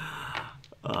içeri.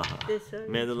 Desar.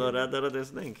 Medalorada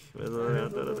desnink.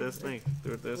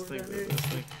 Dur desnink.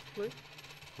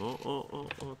 Oh.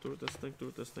 Dur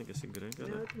desnink. Esse grande,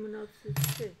 Ne né? adımın altı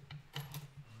şey.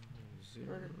 0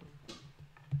 Var.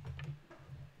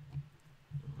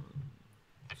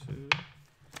 2.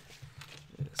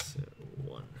 Yes,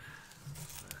 1.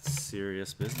 That's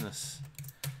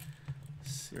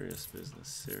serious business.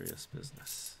 Serious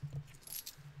business.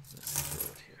 Let's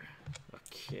throw it here.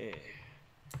 Okay.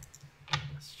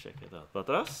 Let's check it out.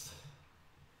 Patras?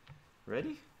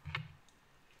 Ready?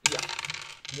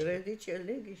 Ready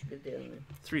challenge bir tane.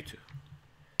 3 2.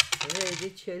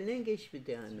 Ready challenge bir 3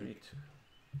 tane. 2.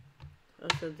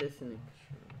 Asıl desini.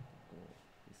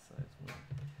 Besides one.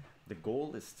 The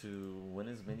goal is to win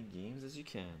as many games as you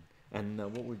can. And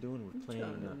what we're doing, we're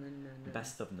playing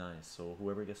best of 9. So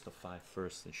whoever gets to 5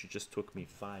 first, and she just took me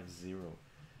 5-0.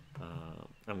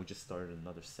 And we just started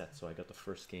another set, so I got the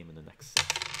first game in the next set.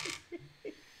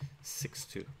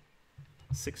 6-2.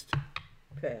 6-2.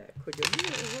 Pe, koca bir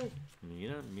var.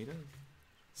 Mira.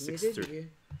 6-3.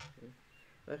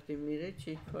 Vakti mire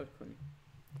çiğ fark konu.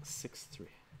 6-3.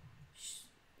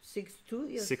 6-2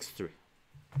 ya. 6-3.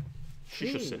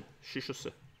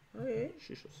 Şişosu. Hayır.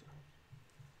 Şişosu.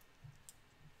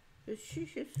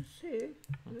 Şişesi şey.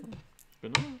 Good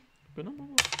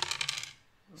baba.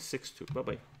 6-2. Bye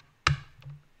bye.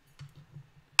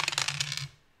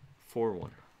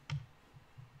 4-1.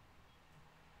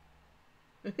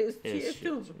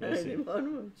 Cierto. Hayır, var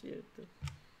mı cierto?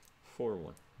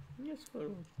 4-1. Yes, var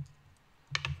mı?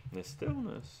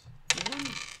 Stillness.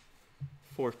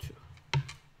 4-2.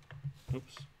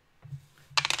 Oops.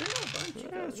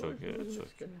 It's okay.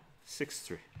 6-3.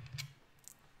 6-3.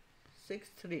 6-3.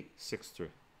 3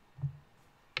 6.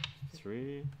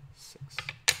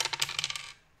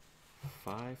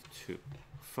 5-2.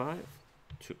 5-2.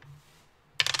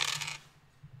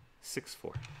 6-4.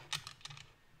 6-4.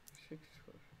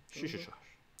 Şişe.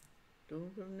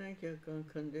 Doğru ne ki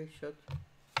kankande şat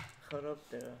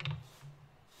harap da.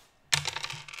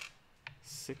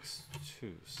 6-2.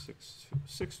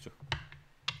 6-2.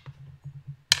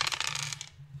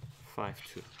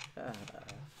 5-2.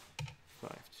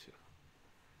 5-2.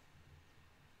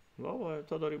 Valla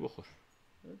tadari bukhur.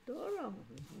 Doğram.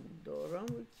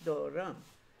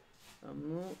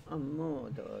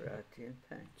 Amma doğratın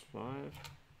penç. 5.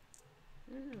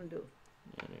 Ne do?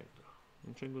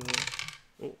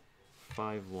 Oh,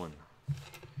 5-1.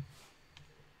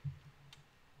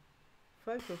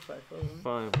 5 or 5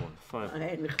 5-1. 5.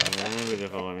 Aynı Ne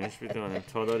bileyim falan. Hiçbir tane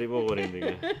tadari bukhurayım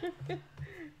diye.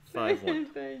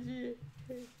 5-1.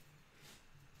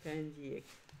 Penciyek.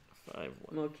 5-1.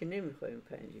 Makine mi koyayım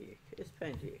penciyek?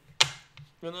 Penciyek.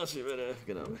 Nasıl böyle?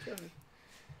 Genau.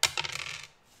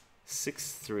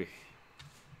 6-3.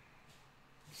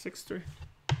 6-3.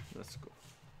 Let's go.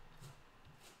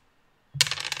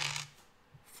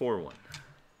 4-1.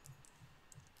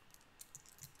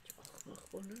 Ach,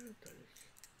 what is it?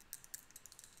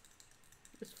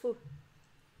 It's 4.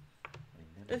 I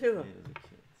never That's it. played as a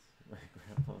kid. My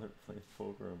grandfather played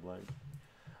poker and black.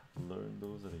 Learned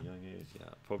those at a young age.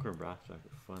 Yeah, poker and blackjack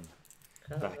are fun.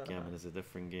 Backgammon is a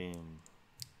different game.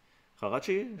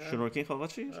 خاغاچی؟ شنورکین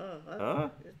خاغاچی؟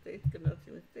 ها؟ States cannot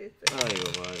even States. Ay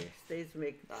baba. States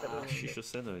make Shisha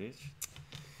sandwich.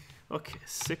 Okay,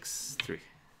 6-3.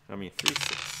 I mean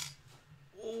 3-6.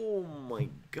 Oh my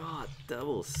god,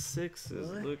 double sixes.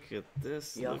 What? Look at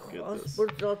this. Ja, Look at als this.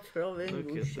 wordt dat trouwens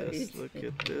Look at this. Look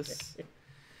at this.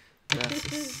 That's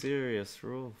a serious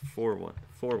roll. 4-1.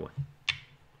 4-1.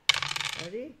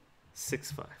 Ready?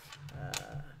 6-5.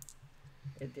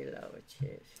 Het is lauwe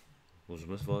chase.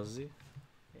 Uzmez vazzi.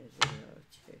 Het is lauwe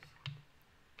chase.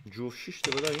 Juf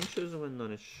shishte vada in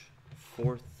çözümünden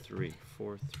 4-3.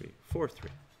 4-3. 4-3.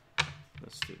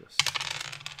 Let's do this.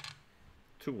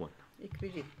 2-1. Ik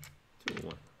weet het.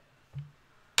 2-1.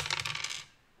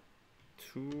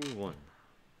 2-1.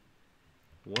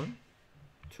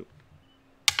 1-2.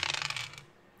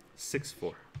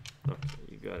 6-4. Okay,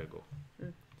 you gotta go.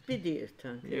 Bir diğer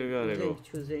tank. You gotta go.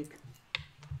 Çözek.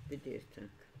 Bir diğer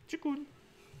tank. Chikun.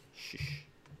 Shish.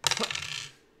 Ha.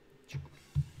 Chikun.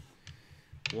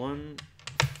 1-5.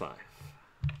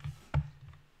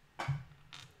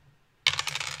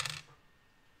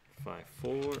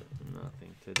 5-4.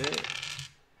 Nothing today.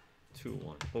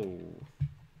 2-1. Oh.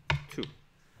 2-1.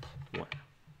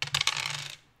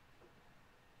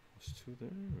 Was 2 there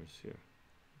or is here?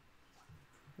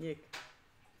 Yek.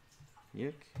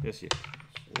 Yik? Yes, yik.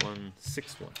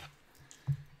 1-6-1.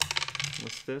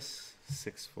 What's this?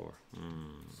 6-4.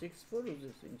 6-4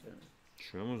 uzasın canım.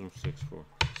 Şuramız mı 6-4?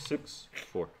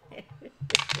 6-4.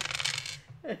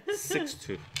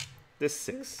 6-2. This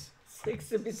 6.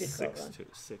 6'ı bir tık hava. 6-2.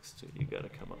 6-2. You gotta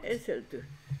come out. Eseltü.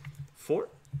 4?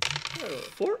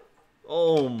 4?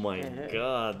 Oh my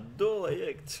god.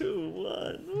 Dolayek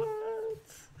 2-1.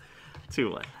 What?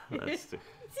 2-1. That's 2.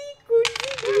 Sigur,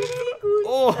 sigur, sigur.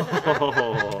 Oh,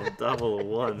 double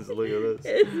ones. Look at this.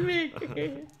 Ezmek.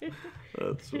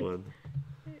 That's 1.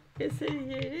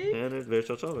 Esel yeri. And it ver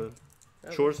çaçaver.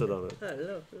 Chores it of it.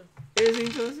 Hello. Is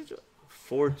it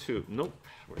 4-2. Nope.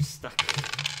 We're stuck.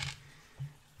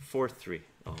 4-3.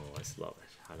 Oh, I love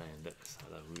it. Hala enderes.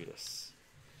 Hala ruidas.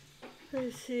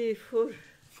 I see 4.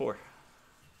 4.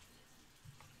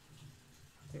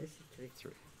 I see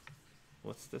 3.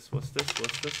 What's this? What's this?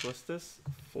 What's this? What's this?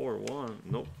 4-1.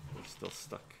 Nope. We're still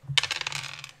stuck.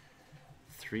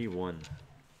 3-1.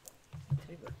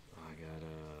 3.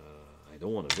 I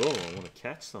don't want to go. I want to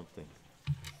catch something.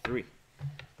 3-2.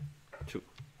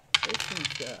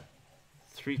 Esinca.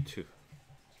 3-2.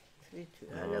 3-2. You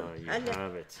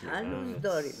have it. You have هنوز it.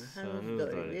 داریم. هنوز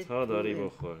داری. تا داری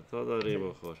بخور. تا داری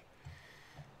بخور.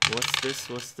 What's this?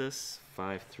 What's this?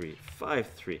 5-3.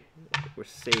 5-3. We're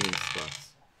saving spots.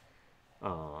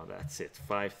 Oh, that's it.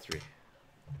 5-3.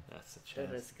 That's a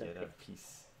chance to get a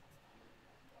piece.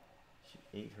 She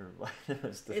ate her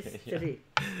vitamins today. It's 3.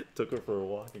 Took her for a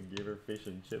walk and gave her fish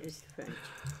and chips. It's French.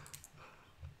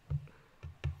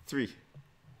 3.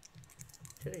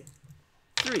 3.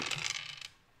 3.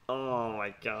 Oh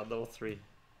my god, no 3.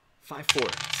 5-4.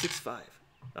 6-5.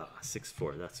 Ah,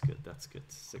 6-4. That's good. That's good.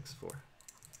 6-4.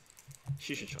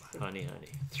 Shisha, honey,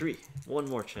 honey. 3. One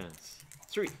more chance.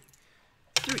 3.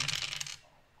 3.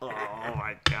 Oh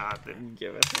my god, didn't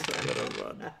give it. I'm gonna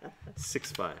run.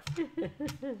 6-5.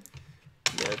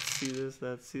 Let's see this.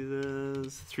 Let's see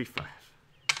this. 3-5.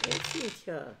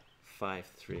 Esinca.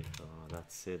 5-3. Oh,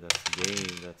 that's it. That's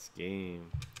game. That's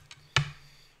game.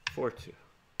 4-2.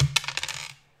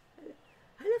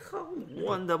 Hele kalm.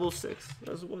 1 double 6.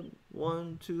 That's 1.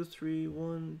 1, 2, 3,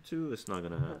 1, 2. It's not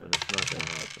gonna happen. It's not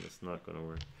gonna happen. It's not gonna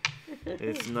work.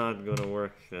 It's not gonna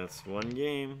work. That's one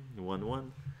game.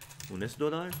 1-1. $1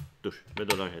 dolar. Dur.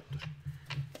 $1 het dur.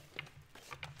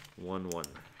 1-1.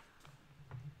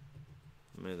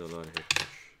 $1 het dur.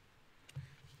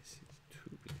 Is it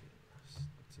 2 billions?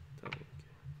 That's a double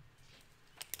game.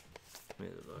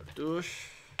 $1 dur.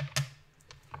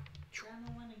 Grandma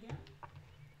won again?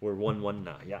 We're 1-1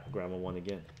 now. Yeah, Grandma won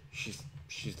again.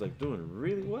 She's like doing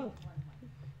really well.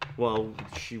 Well,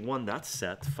 she won that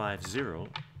set 5-0,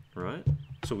 right?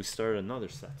 So we started another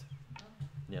set.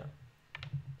 Yeah.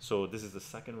 So this is the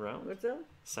second round. What's that?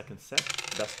 Second set,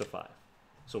 best of 5.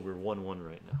 So we're 1-1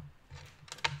 right now.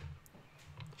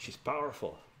 She's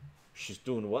powerful. She's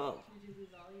doing well. Did you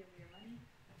lose all your money?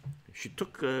 She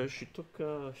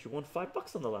won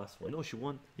 $5 on the last one. No, she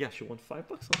won $5 on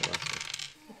the last one.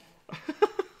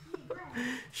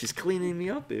 She's cleaning me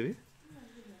up, baby.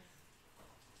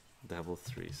 Double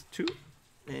 3s. 2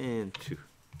 and 2.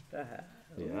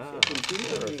 Yeah, of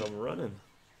course, I'm running.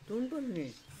 Doen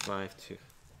barni. 5-2.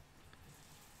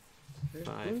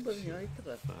 5-2.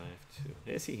 5-2.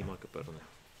 Esi himak pörne.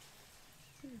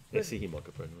 Esi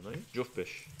himak pörne, nej?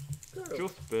 Juffish.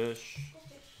 Juffish.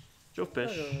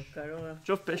 Juffish.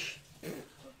 Juffish.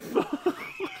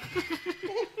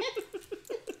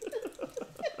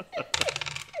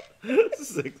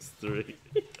 6-3.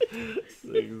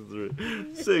 6-3.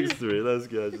 6-3. Let's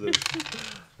catch this.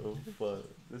 Oh, fun.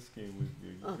 This game was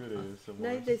good ASMR.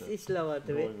 Nej, det är slavat.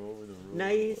 Going over the rules.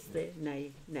 Nej,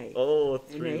 nej, nej. Oh,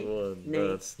 3-1. Nej.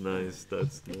 That's nice.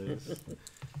 That's nice.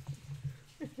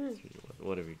 3-1.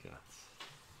 What have we got?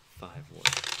 5-1.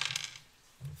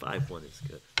 5-1 is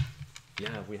good.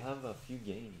 Yeah, we have a few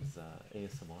games,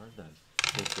 ASMR that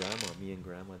with Grandma, me and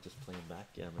Grandma just playing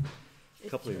backgammon a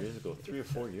couple of years ago, 3 or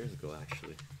 4 years ago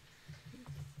actually.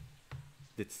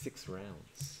 Did 6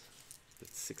 rounds. Did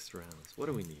 6 rounds. What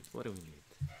do we need? What do we need?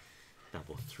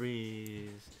 Double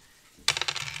threes,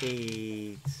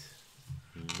 8,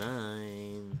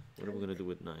 9. What are we gonna do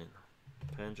with 9?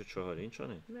 پنج چهار این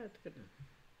چانه؟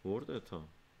 ورده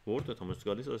تا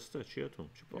مستقالی ساسته چیه تو؟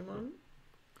 چی پاکن؟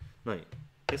 نه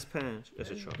اس پنج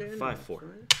اس چهار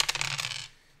 5-4.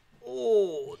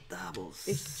 Oh, double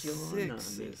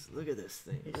sixes. Look at this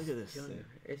thing. Look at this thing.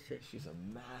 She's a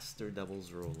master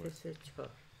doubles roller.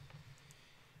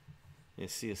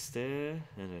 Esi este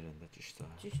nerede çişta?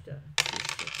 Çişta.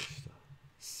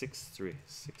 6-3.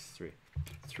 6-3.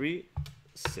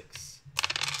 3-6.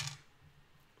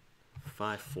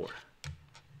 5-4.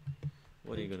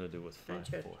 What are you gonna do with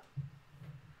 5-4?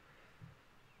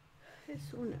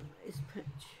 Es una, es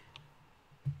punch.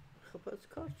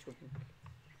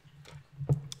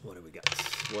 What do we got?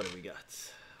 What do we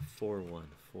got? 4-1.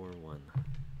 4-1.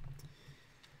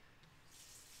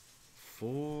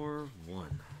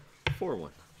 4-1.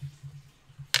 4-1.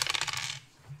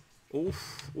 Oof,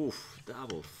 oof,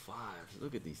 double fives.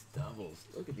 Look at these doubles.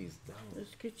 Look at these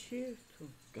doubles.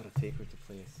 Gotta take her to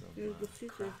play some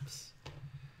craps.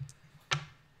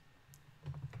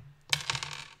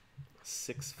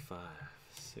 6-5.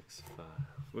 6-5.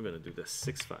 We're gonna do this.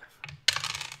 6-5.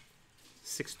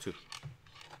 6-2.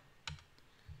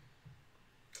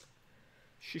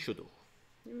 Shishudo.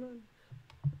 And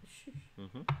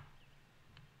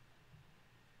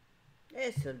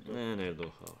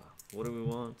what do we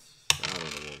want? I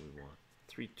don't know what we want.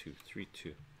 3-2.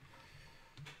 3-2.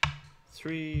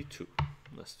 3-2.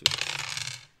 Let's do this.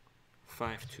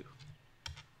 5-2.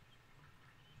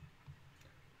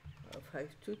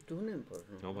 5-2 doen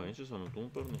porno. No, maar eentje aan het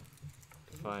doen porno.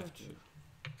 5-2.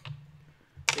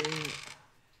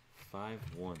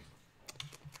 5-1.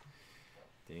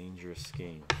 Dangerous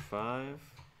game. 5-1.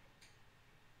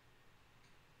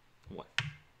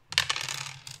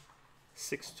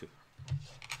 6-2.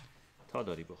 تا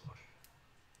داری بخور.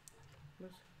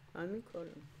 همین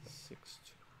کارم.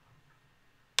 6-2.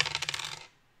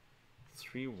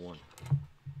 3-1.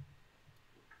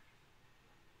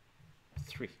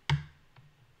 3.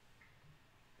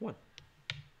 1.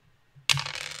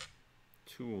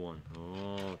 2-1.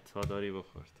 Oh, تا داری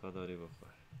بخور. تا داری بخور.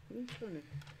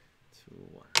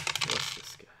 2-1. What's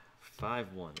this guy?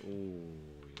 5-1. Ooh,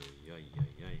 yay,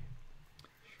 yay, yay.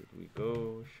 Should we go?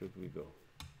 Should we go?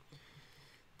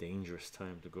 Dangerous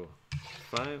time to go.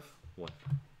 5-1.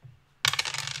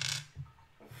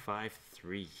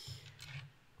 5-3.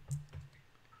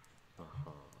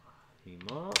 Aha.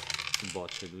 Hima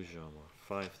Bachelu Jama.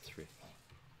 5-3.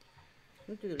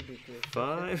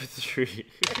 5-3.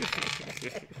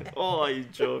 Oh, you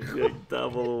joking.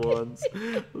 Double ones.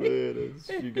 Look at this.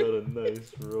 You got a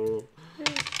nice roll.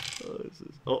 Oh, this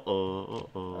is.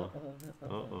 Uh-oh.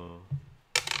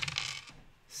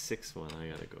 6-1. I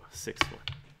gotta go. 6-1.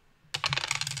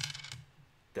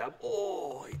 Double.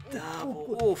 Oh, double.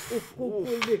 Oof.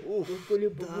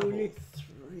 Double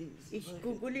threes. Ich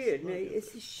googleer. Nee, es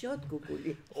ist shot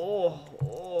googleer. Oh.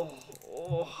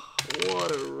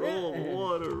 What a roll.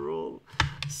 What a roll.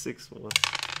 6-1.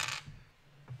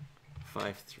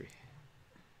 5-3.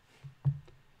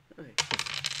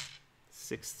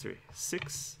 6-3.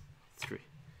 6-3.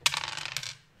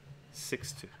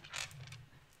 6-2.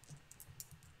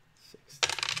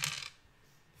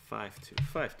 5-2.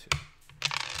 5-2.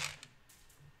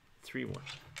 3-1.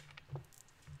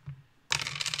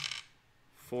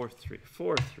 4-3.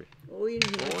 4-3. Oh,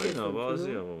 no,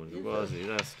 Bozzy.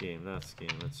 That's game.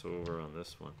 That's over on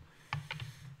this one.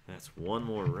 That's one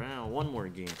more round. One more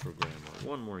game for Grandma.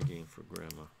 One more game for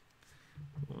Grandma.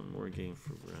 One more game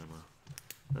for Grandma.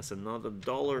 That's another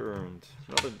 $1 earned.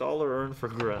 Another $1 earned for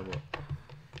Grandma.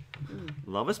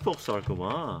 Love is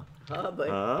påksarkoma. Ha bhai.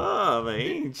 Ah,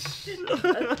 bem.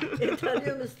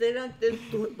 Italien steran den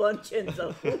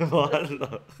banchenza.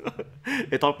 Valla.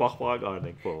 Jag tar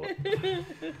bakgarning på.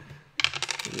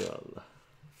 Jalla.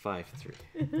 5-3.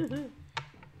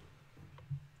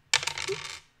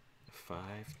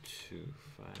 5-2.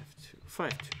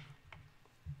 5-2.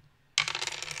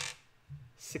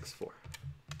 6-4.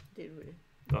 Did we?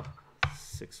 Ah,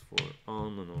 6-4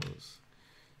 on the nose.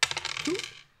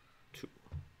 2.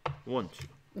 1-2.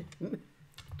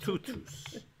 2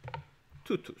 twos.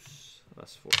 2 twos.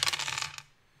 That's 4.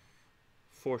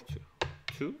 4-2.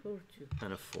 2 4-2.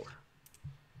 and a 4.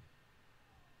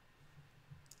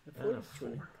 Four. And a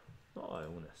 4. Oh,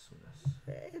 unes. That's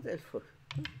 4. And there's 4.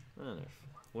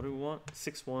 What do we want?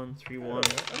 6-1, 3-1. I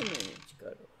manage,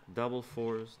 Caro. Double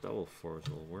fours will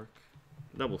work.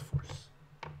 Double fours.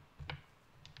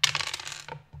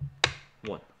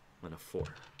 1 and a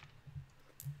 4.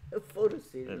 4 El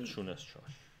series. chunes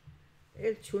chosh.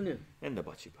 El chunem. En de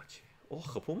bachi. Oh,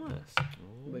 gepomas.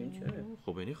 Bence.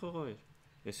 Oh, ben ik gegaan.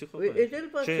 Is ik We gegaan? edel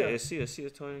bacha. Is het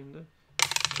in the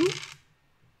 2?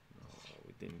 No,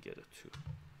 we didn't get a 2.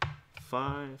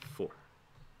 5-4.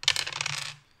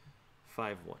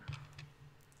 5-1.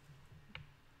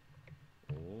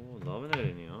 Oh, loving it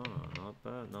in here.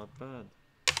 Not bad.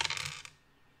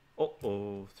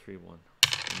 Oh, 3-1.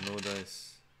 No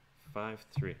dice.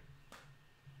 5-3.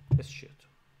 It's shit.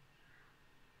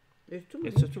 It's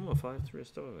a 5-3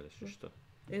 stava väl just.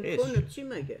 En konu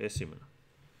çimege. Esimena.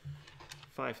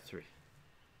 5-3.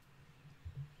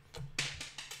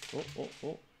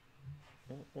 Oh.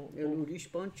 El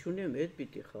uriş ban chunem et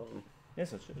biti xağım.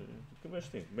 Yes, it's good.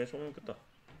 Best one got 5.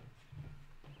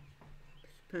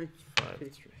 5-3.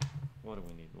 What do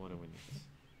we need?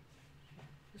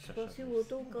 Spasi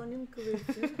voto kanim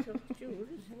kıvırsın. Çakçı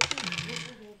uriş.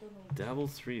 Double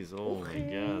threes. Oh my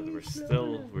god, we're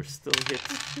still hit.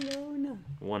 No.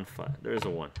 1-5. There's a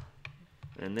 1.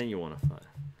 And then you want a 5.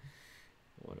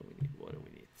 What do we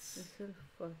need? Mesela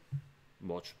 5.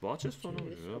 Watch is on.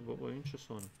 Yeah, but we're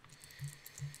interested on.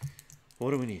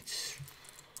 What do we need?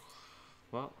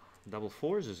 Well, double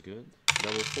fours is good.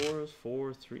 Double fours,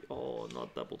 4-3. Oh,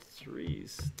 not double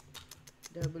threes.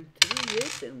 Double 3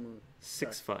 yes ama.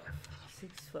 6-5.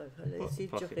 6-5. Hala esici.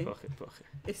 Pocket.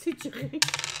 Esici.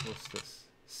 What's this?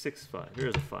 6-5.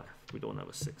 Here's a 5. We don't have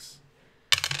a 6.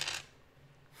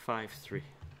 5-3.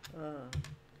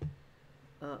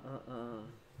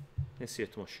 Let's see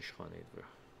it much shishkhanid, bro.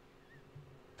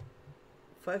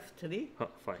 5-3.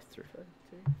 5-3. 5-3.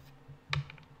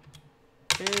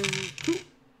 And 2.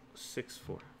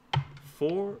 6-4.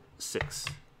 4-6.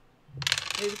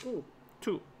 Ergu.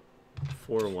 2.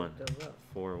 4-1. Tamam.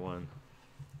 4-1.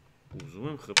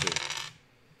 Uzun khapı.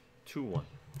 2-1.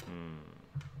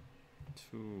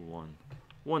 2-1.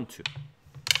 1-2.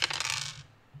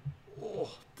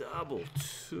 Oh, double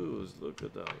twos. Look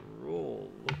at that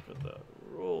roll.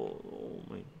 Oh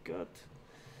my god.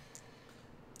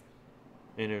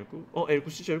 Energu. Oh,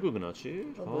 ergu si ergu gnachi.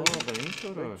 Oh, ben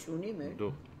çora. Chunim et.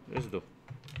 Do. Let's do.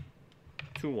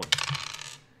 2-1.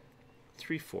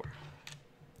 3-4.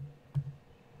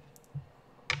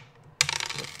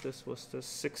 What's this?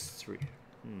 6-3.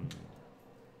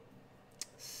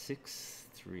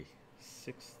 6-3.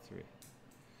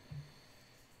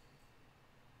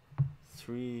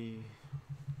 3.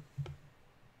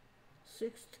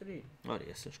 6-3. Oh,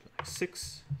 yes,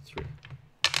 6-3.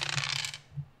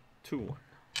 2-1.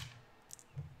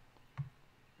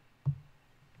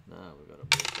 Now we gotta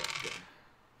break that down.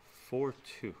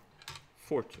 4-2.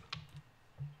 4-2.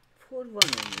 4-1.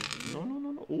 No.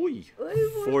 Oi.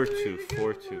 4-2.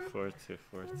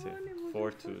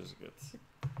 4-2 is good.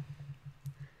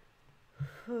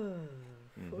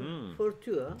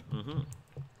 4-2, huh?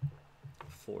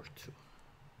 4-2.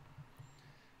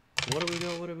 What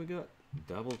do we got?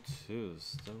 Double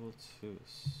twos.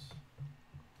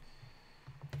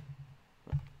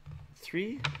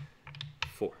 3-4.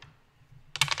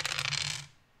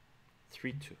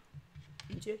 3-2.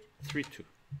 3-2.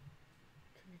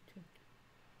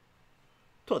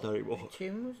 Totally well.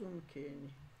 Çemiz onu keni.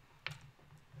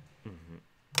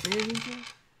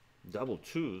 Double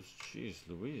twos. Jeez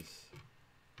Louise.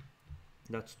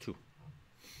 That's 2.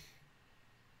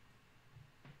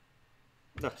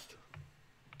 That's 2.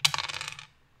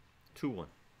 2-1.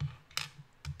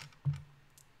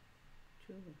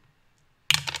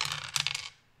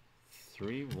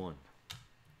 3-1.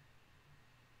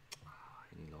 I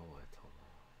need lower at all.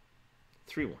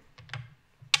 3-1.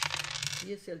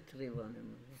 Yes, el 3-1.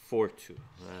 4-2.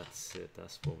 That's it.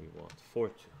 That's what we want.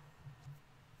 4-2.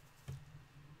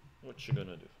 What you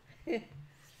gonna do?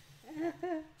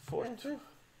 4-2.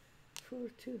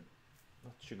 4-2.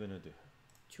 What you gonna do?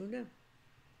 Çunem.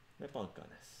 Me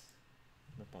pankanes.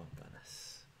 Me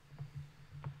pankanes.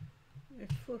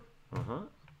 S4. Aha.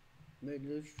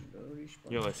 Melüş.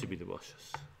 Ja, I see be the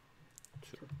bosses.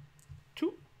 Two.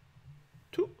 Two.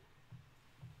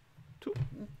 Two.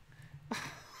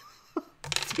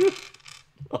 Two.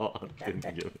 Oh,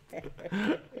 didn't give it.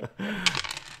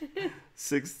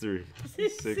 6-3.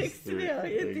 6-3. Ja,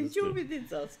 je čo mi dit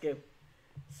zaskem.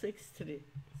 6-3.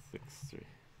 6-3.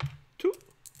 Two.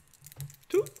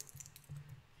 Two.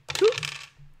 Two.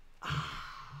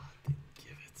 Ah, didn't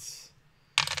give it.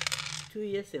 2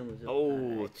 yesem uzun.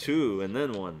 Oh, 2 and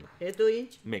then 1. Edo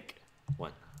inç. Make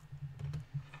 1.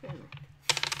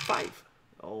 5.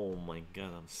 Oh my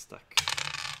god, I'm stuck.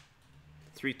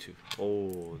 3-2.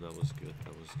 Oh, that was good.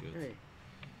 That was good. Hey.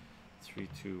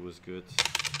 3-2 was good.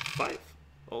 5.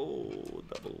 Oh,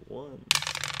 double 1.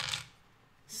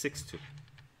 6-2.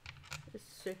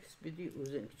 6 bir de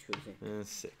uzun çözün. And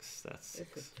 6. That's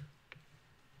 6.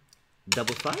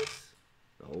 Double 5s?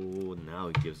 Oh, now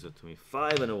he gives it to me.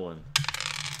 5 and a 1.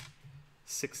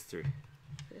 6-3.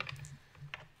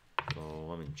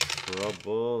 Oh, I'm in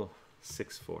trouble.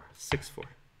 6-4. 6-4.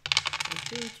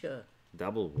 Açınca.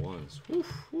 Double 1s.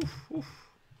 Oof, oof,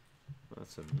 oof.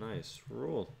 That's a nice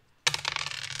roll.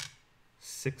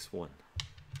 6-1.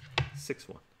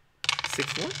 6-1.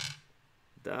 6-1?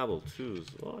 Double 2s.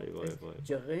 Vay vay vay.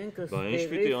 Ben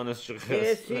hiç bir honest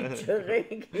çıkıyoruz.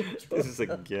 This is a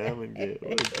gammon game. Oh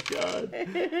my god.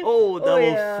 Oh,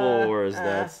 double 4s.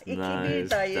 That's nice.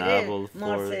 Double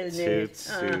 4s.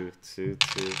 2-2. 2-2.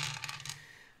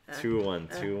 2-1.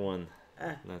 2-1.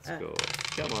 Let's go.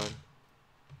 Come on.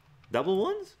 Double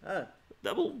 1s?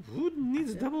 Double. Who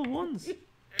needs double 1s?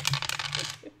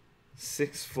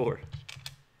 6-4.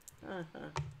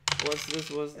 What's this?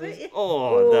 What's this?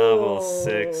 Oh, double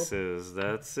 6s.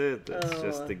 That's it. That's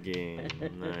just the game.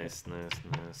 Nice, nice,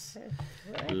 nice.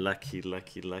 Lucky,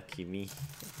 lucky, lucky me.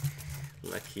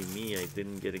 Lucky me, I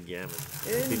didn't get a gammon.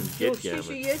 I didn't get gammon.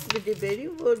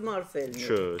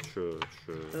 True, true,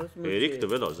 true. Erik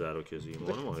dove la zero kezi.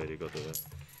 Mano ma Erik dove.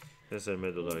 Ese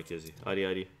 $1 kezi.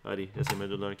 Ari, ese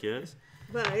 $1 kezi.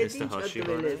 Mr. Hashi.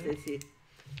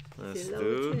 Let's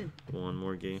do one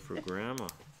more game for Grandma.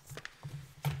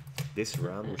 This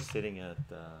round we're sitting at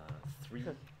 3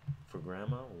 for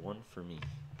Grandma, 1 for me.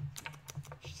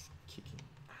 She's kicking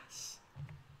ass.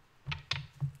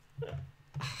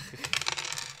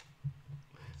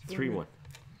 3-1.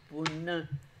 Bundan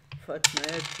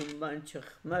Fatma'ya kumban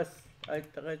çıkmaz.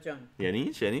 Aytıkacan.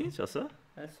 Yani asa?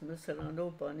 As mesela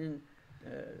o benim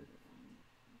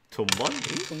Tumban?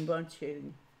 kumban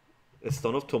çeyrni.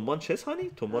 Stanov Tumban chess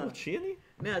hani? Tumban chi yani?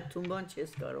 Me tumban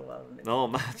çes karovarne. No,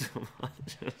 ma Tumban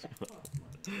chess.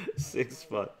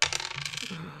 6-5.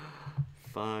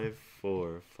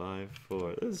 5-4.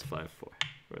 5-4. This is 5-4.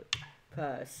 Right.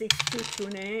 6-2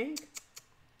 tuning.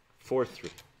 4-3.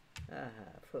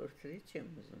 Aha, 4-3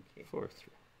 çemuzun ki. 4-3.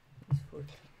 4-3.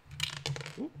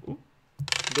 Ooh.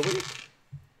 Double.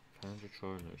 Panzer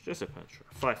Charger. Just a Panzer.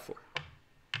 5-4.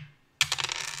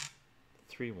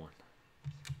 3-1.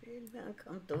 Ben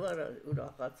kam duvara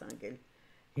urakatsan gel.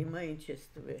 Himayın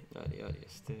çesti be. Ari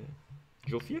este.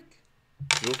 Jofiek?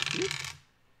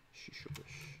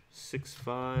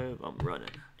 6-5. I'm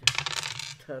running.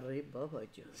 Tarı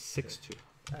babacan. 6-2.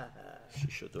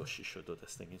 Shishodo.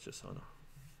 That's thing is just on.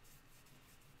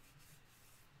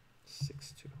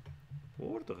 6-2.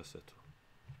 Orada gazeto.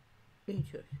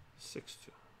 İnçöz.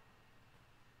 6-2.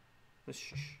 That's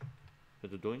shish.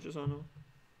 The doinjas on.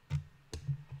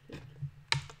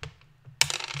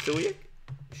 Siliak?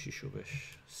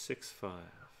 Shishobish. 6-5.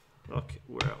 Okay,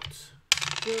 we're out.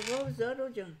 Cevap zar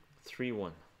hocam.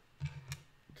 3-1.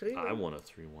 3 I want a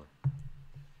 3-1.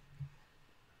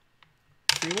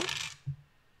 3-1?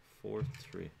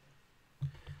 4-3.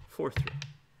 4-3.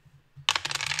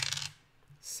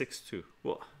 6-2.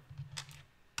 What?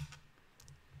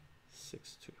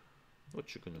 6-2.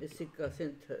 What you gonna do?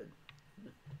 Esikasin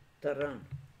taran.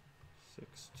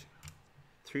 6-2.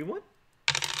 3-1?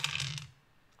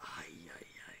 Ay.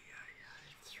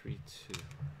 3-2.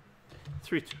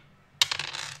 3-2.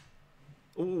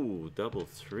 Ooh, double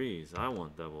 3s. I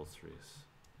want double 3s.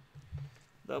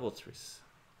 Double 3s.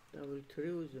 Double 3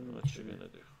 uzun. What you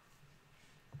gonna do?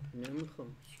 Ne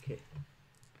mıkım şike.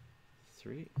 3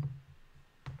 and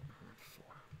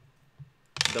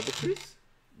 4. Double 3s?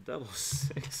 Double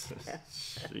 6s.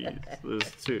 Jeez.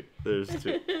 There's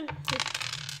 2.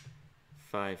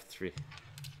 5-3.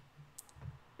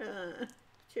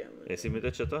 Esimi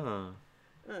de çata ha.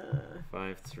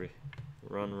 5-3.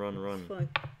 Run. 5.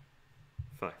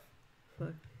 5.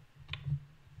 5.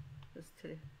 That's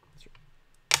 3.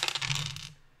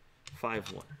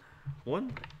 5-1. 1,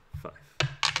 5.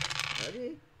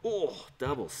 Hadi. Oh,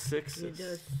 double sixes. Bir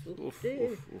de Oof, su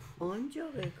değil. oof, oof.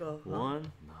 Ancak eka. 1.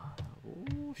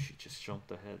 Oh, she just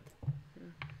jumped ahead.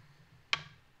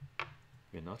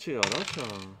 Inachi aracha.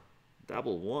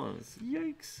 Double ones.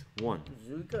 Yikes. 1,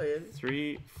 Zülka ya.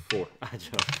 3, 4. I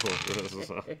jumped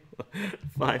 4.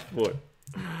 5, 4.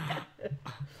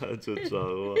 I just jumped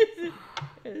 1.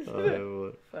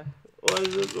 What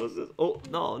is this? What's this? Oh,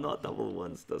 no, not double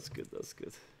ones. That's good. That's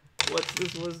good. What's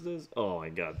this? What's this? Oh my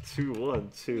god. 2,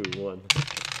 1, 2, 1.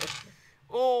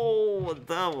 Oh,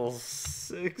 double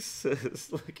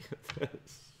sixes. Look at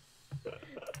this.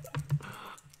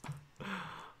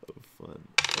 Fun.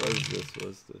 What's this?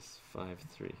 What's this? 5,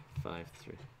 3, 5,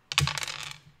 3.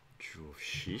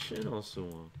 Shisha also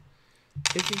one.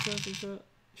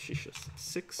 Shishas.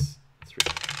 6, 3.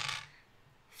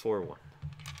 4, 1. 4,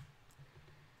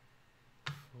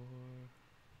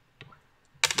 1.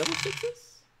 Double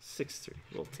sixes? 6, 3.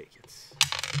 We'll take it.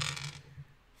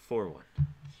 4, 1.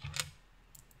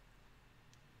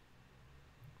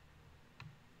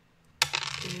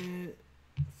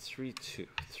 3, 2.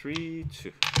 3,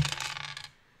 2.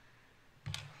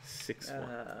 6,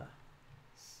 1.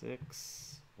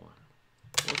 6, 1.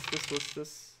 What's this? What's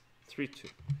this? 3, 2.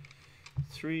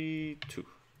 3, 2.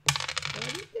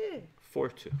 Hadi de.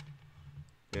 4, 2.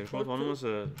 Yarışma puanımız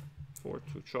 4,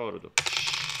 2. Çağırdı.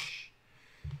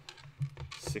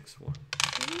 6, 1.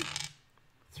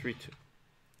 3, 2.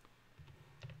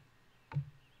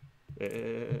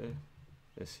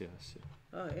 Yes, yes.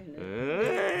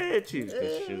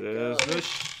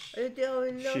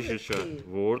 Şişe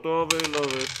burada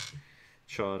böyle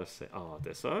çağrısı. Aa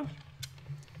desa.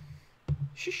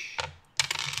 Şiş.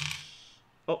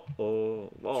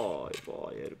 Vay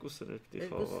vay ergusunu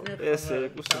falan.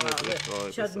 Ergusunu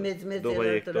falan. Şad mezmez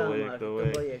Dolayık.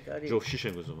 dolayık. Jo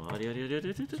şişen gözüm. Ari.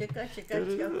 Çeka.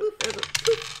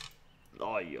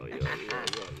 Ay.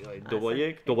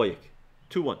 Dolayık.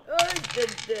 2, 1.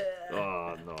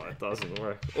 Oh no, it doesn't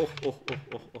work. Oh.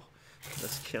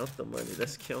 Let's count the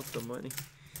money.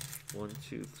 1,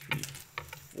 2, 3,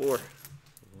 4.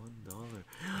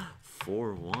 $1.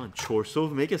 4-1.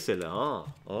 Çorsov megasele ha.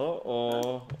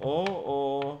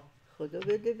 خدا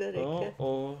بده برکت.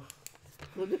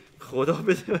 خدا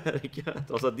بده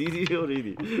برکت. Alltså Didi och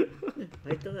Ridi.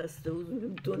 Vet du vad stod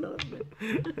med donaten?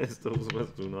 Det stod som en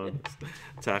donar.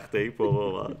 Tack dig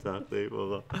på va.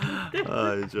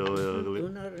 Ay çok yağlı.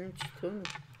 Donarın çıtonu.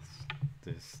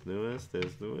 Det snus.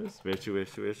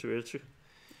 Verçu.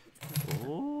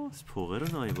 Pågår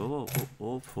nå i baba.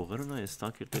 Pågår nå i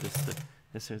snakker direste.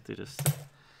 Jeg ser direste.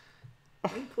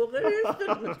 Pågår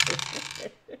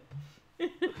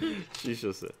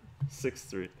Shishose.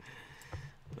 6-3.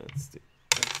 Let's do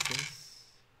this.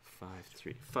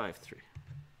 5-3.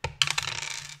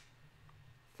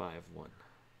 5-1.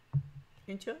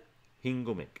 İnça?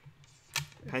 Hingomek.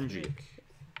 Panjik.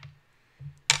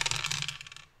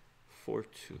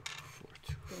 4-2.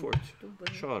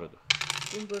 Çağırdı.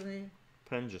 Dumbarni.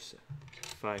 Panjose.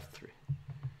 5-3.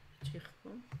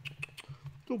 Çıkmam.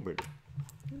 Dumbarni.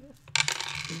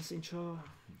 Insincha.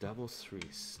 Double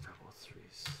threes.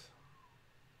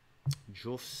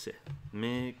 Jofse.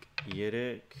 Meg.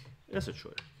 Yerek. Ese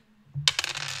çorek.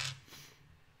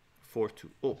 4-2.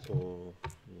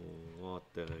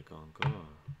 What the kanka?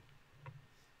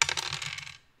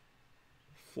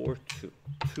 4-2.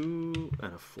 2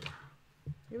 and a 4.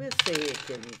 Yine seyir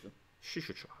kendisi.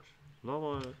 Şişu çağır.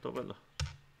 Lava tabela.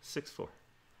 6-4.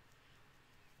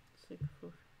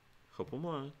 6-4.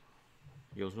 Kapıma.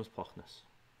 Yazımız paknes.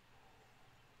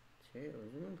 O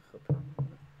zaman kapam.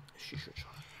 Şişu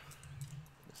çağır.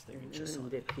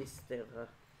 Önünde pistera.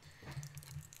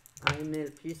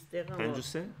 Aynel pistera.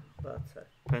 Pencuse. Batar.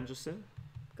 Pencuse.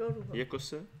 Karu.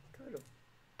 Yekose. Karu.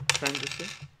 Pencuse.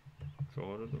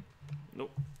 Çağırdı. No.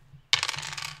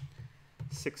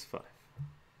 6-5.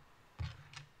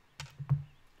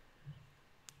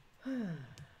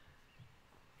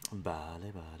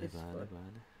 Bale.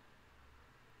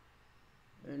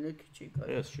 Önü küçük.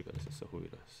 Es çıkarsa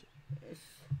sahuyras. Es.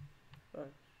 Bak.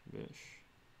 5.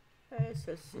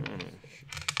 Esas.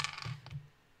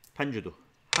 Pencedu.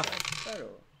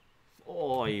 Karu.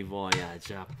 Vay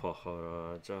acayip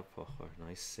pahar.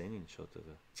 Nice senin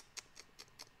çatıda.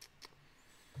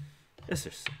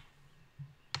 Esirsin.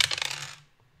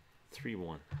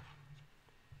 3-1.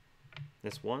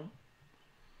 That's 1?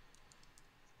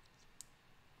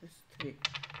 It's 3.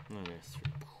 No, that's 3.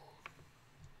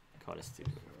 Caught a steal.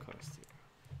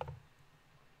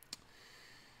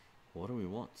 What do we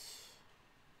want?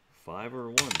 5 or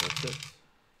 1? That's it.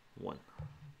 1.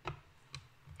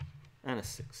 And a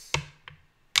 6.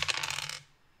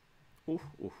 Oof,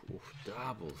 oof, oof.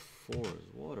 Double fours.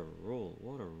 What a roll.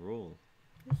 What a roll.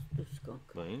 Dus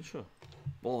kanka. با این شو.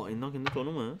 با این نا کنده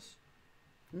تونم هست.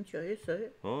 این چایه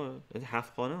سایه. آه. این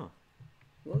هفت خانه.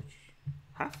 Watch.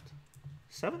 Heft?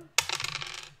 7?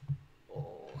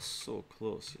 Oh, so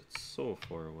close yet so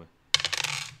far away.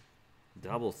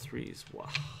 Double threes. Wow.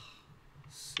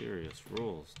 Serious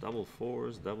rolls. Double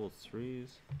fours, double threes.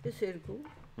 This is good.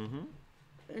 Mm-hmm.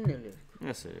 And a little.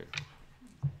 Yes, it is.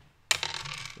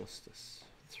 What's this?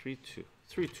 3-2.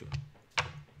 3-2.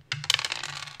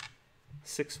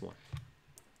 6-1.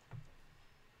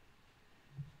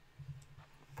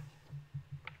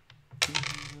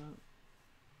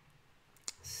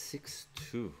 Six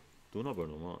two. Do not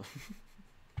burn them out.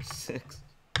 6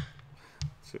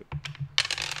 2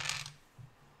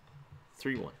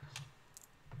 3 1.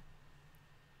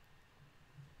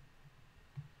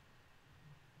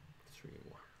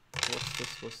 What's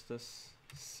this? What's this?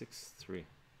 6 3.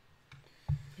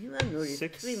 You are no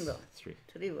 6 3 3.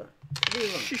 3 1.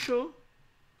 Shisho.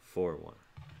 4 1.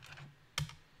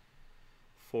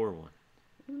 4 1.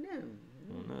 نه.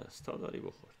 نه تا داری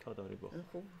بخور. تا داری بخور.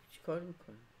 خوب چیکار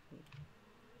میکنه؟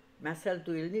 مثل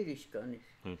دویل نیریش کنیش.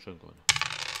 این چند کنه؟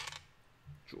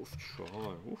 جفت 4.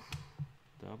 اوف.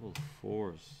 Double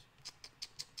fours.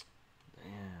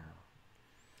 Damn.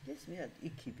 This میاد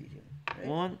ایکی بیریم.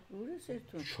 1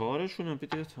 4شون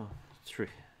بیده تا 3.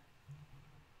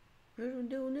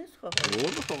 رونده اونست خواهد.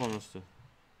 Orada falan üstü.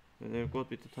 They've got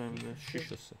bit of time in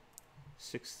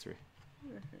 6-3.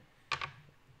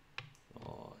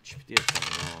 Oh, çipti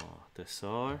tamam.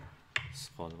 Desar,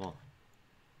 Skalvan.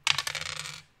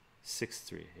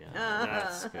 6-3. Yeah,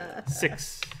 that's good.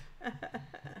 6.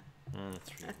 And a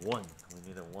 3. 1. We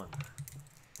need a 1.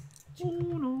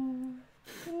 Oh no.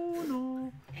 Oh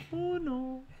no. Oh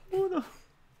no. Oh no.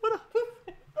 What up?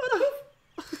 What up?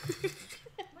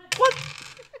 What?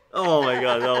 Oh my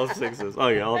god, that was sixes.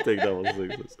 Okay, I'll take that one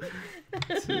sixes.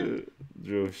 2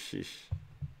 drew 6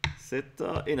 6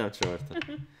 اینا 4 تا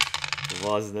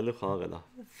وازنلو خاقلا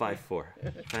 5 4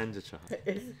 5 4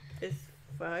 Is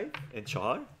 5? and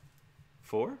 4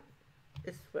 4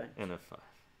 Is 5. and a 5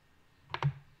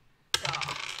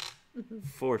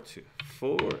 4 2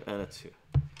 4 and a 2.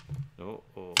 Oh,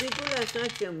 oh.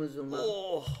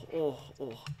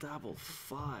 Oh, double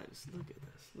fives. Look at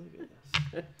this. Look at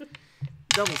this.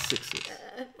 Double sixes.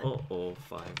 Oh,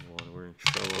 5-1. We're in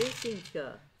trouble.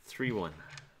 3-1.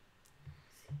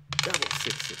 Double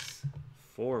sixes.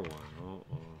 4-1. Oh.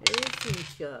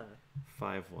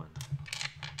 5-1.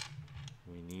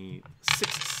 We need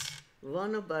sixes.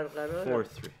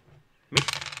 4-3.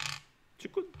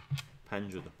 Çıkın.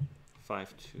 Penjudo. 5-2.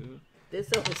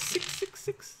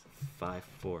 6-6-6. 5-4.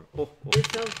 Oh.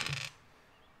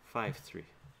 5-3.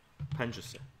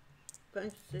 Penjudo.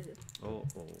 Oh.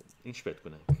 İnç bet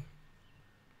güney.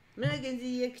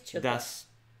 Das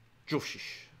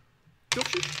Joshish.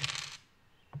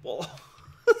 Oh.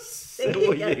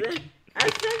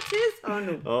 اصلا چه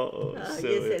خانم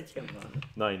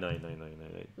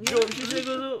Joshish.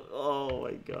 Oh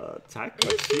my god.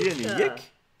 Takkachi and yek.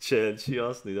 Chelsea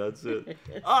asni, that's it.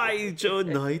 Ay, Joe,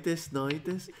 noides.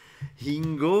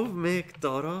 Hingov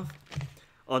Mekdarov.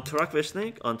 Anturak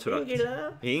Veshnik? Anturak.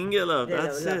 Hingela,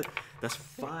 that's it. That's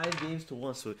 5 games to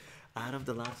 1. So out of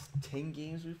the last 10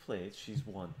 games we played, she's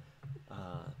won.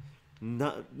 Out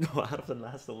of the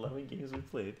last 11 games we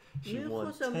played, she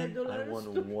won 10. I won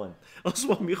 1.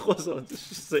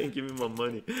 She's saying, give me my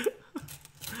money.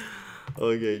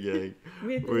 Okay, gang.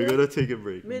 We're gonna take a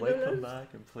break. We might come back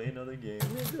and play another game.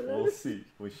 We'll see.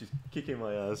 Well, she's kicking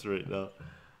my ass right now.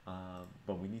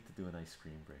 But we need to do an ice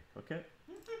cream break, okay?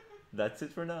 That's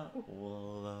it for now.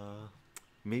 We'll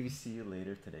maybe see you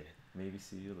later today. Maybe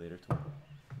see you later tomorrow.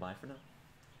 Bye for now.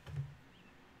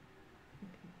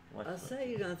 Asla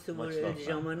İran'sı var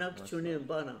jamanak çunen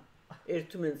bana.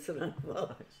 Ertumen sıran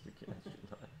var.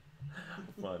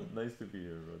 Fun. Nice to be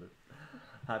here, brother.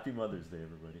 Happy Mother's Day,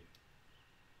 everybody.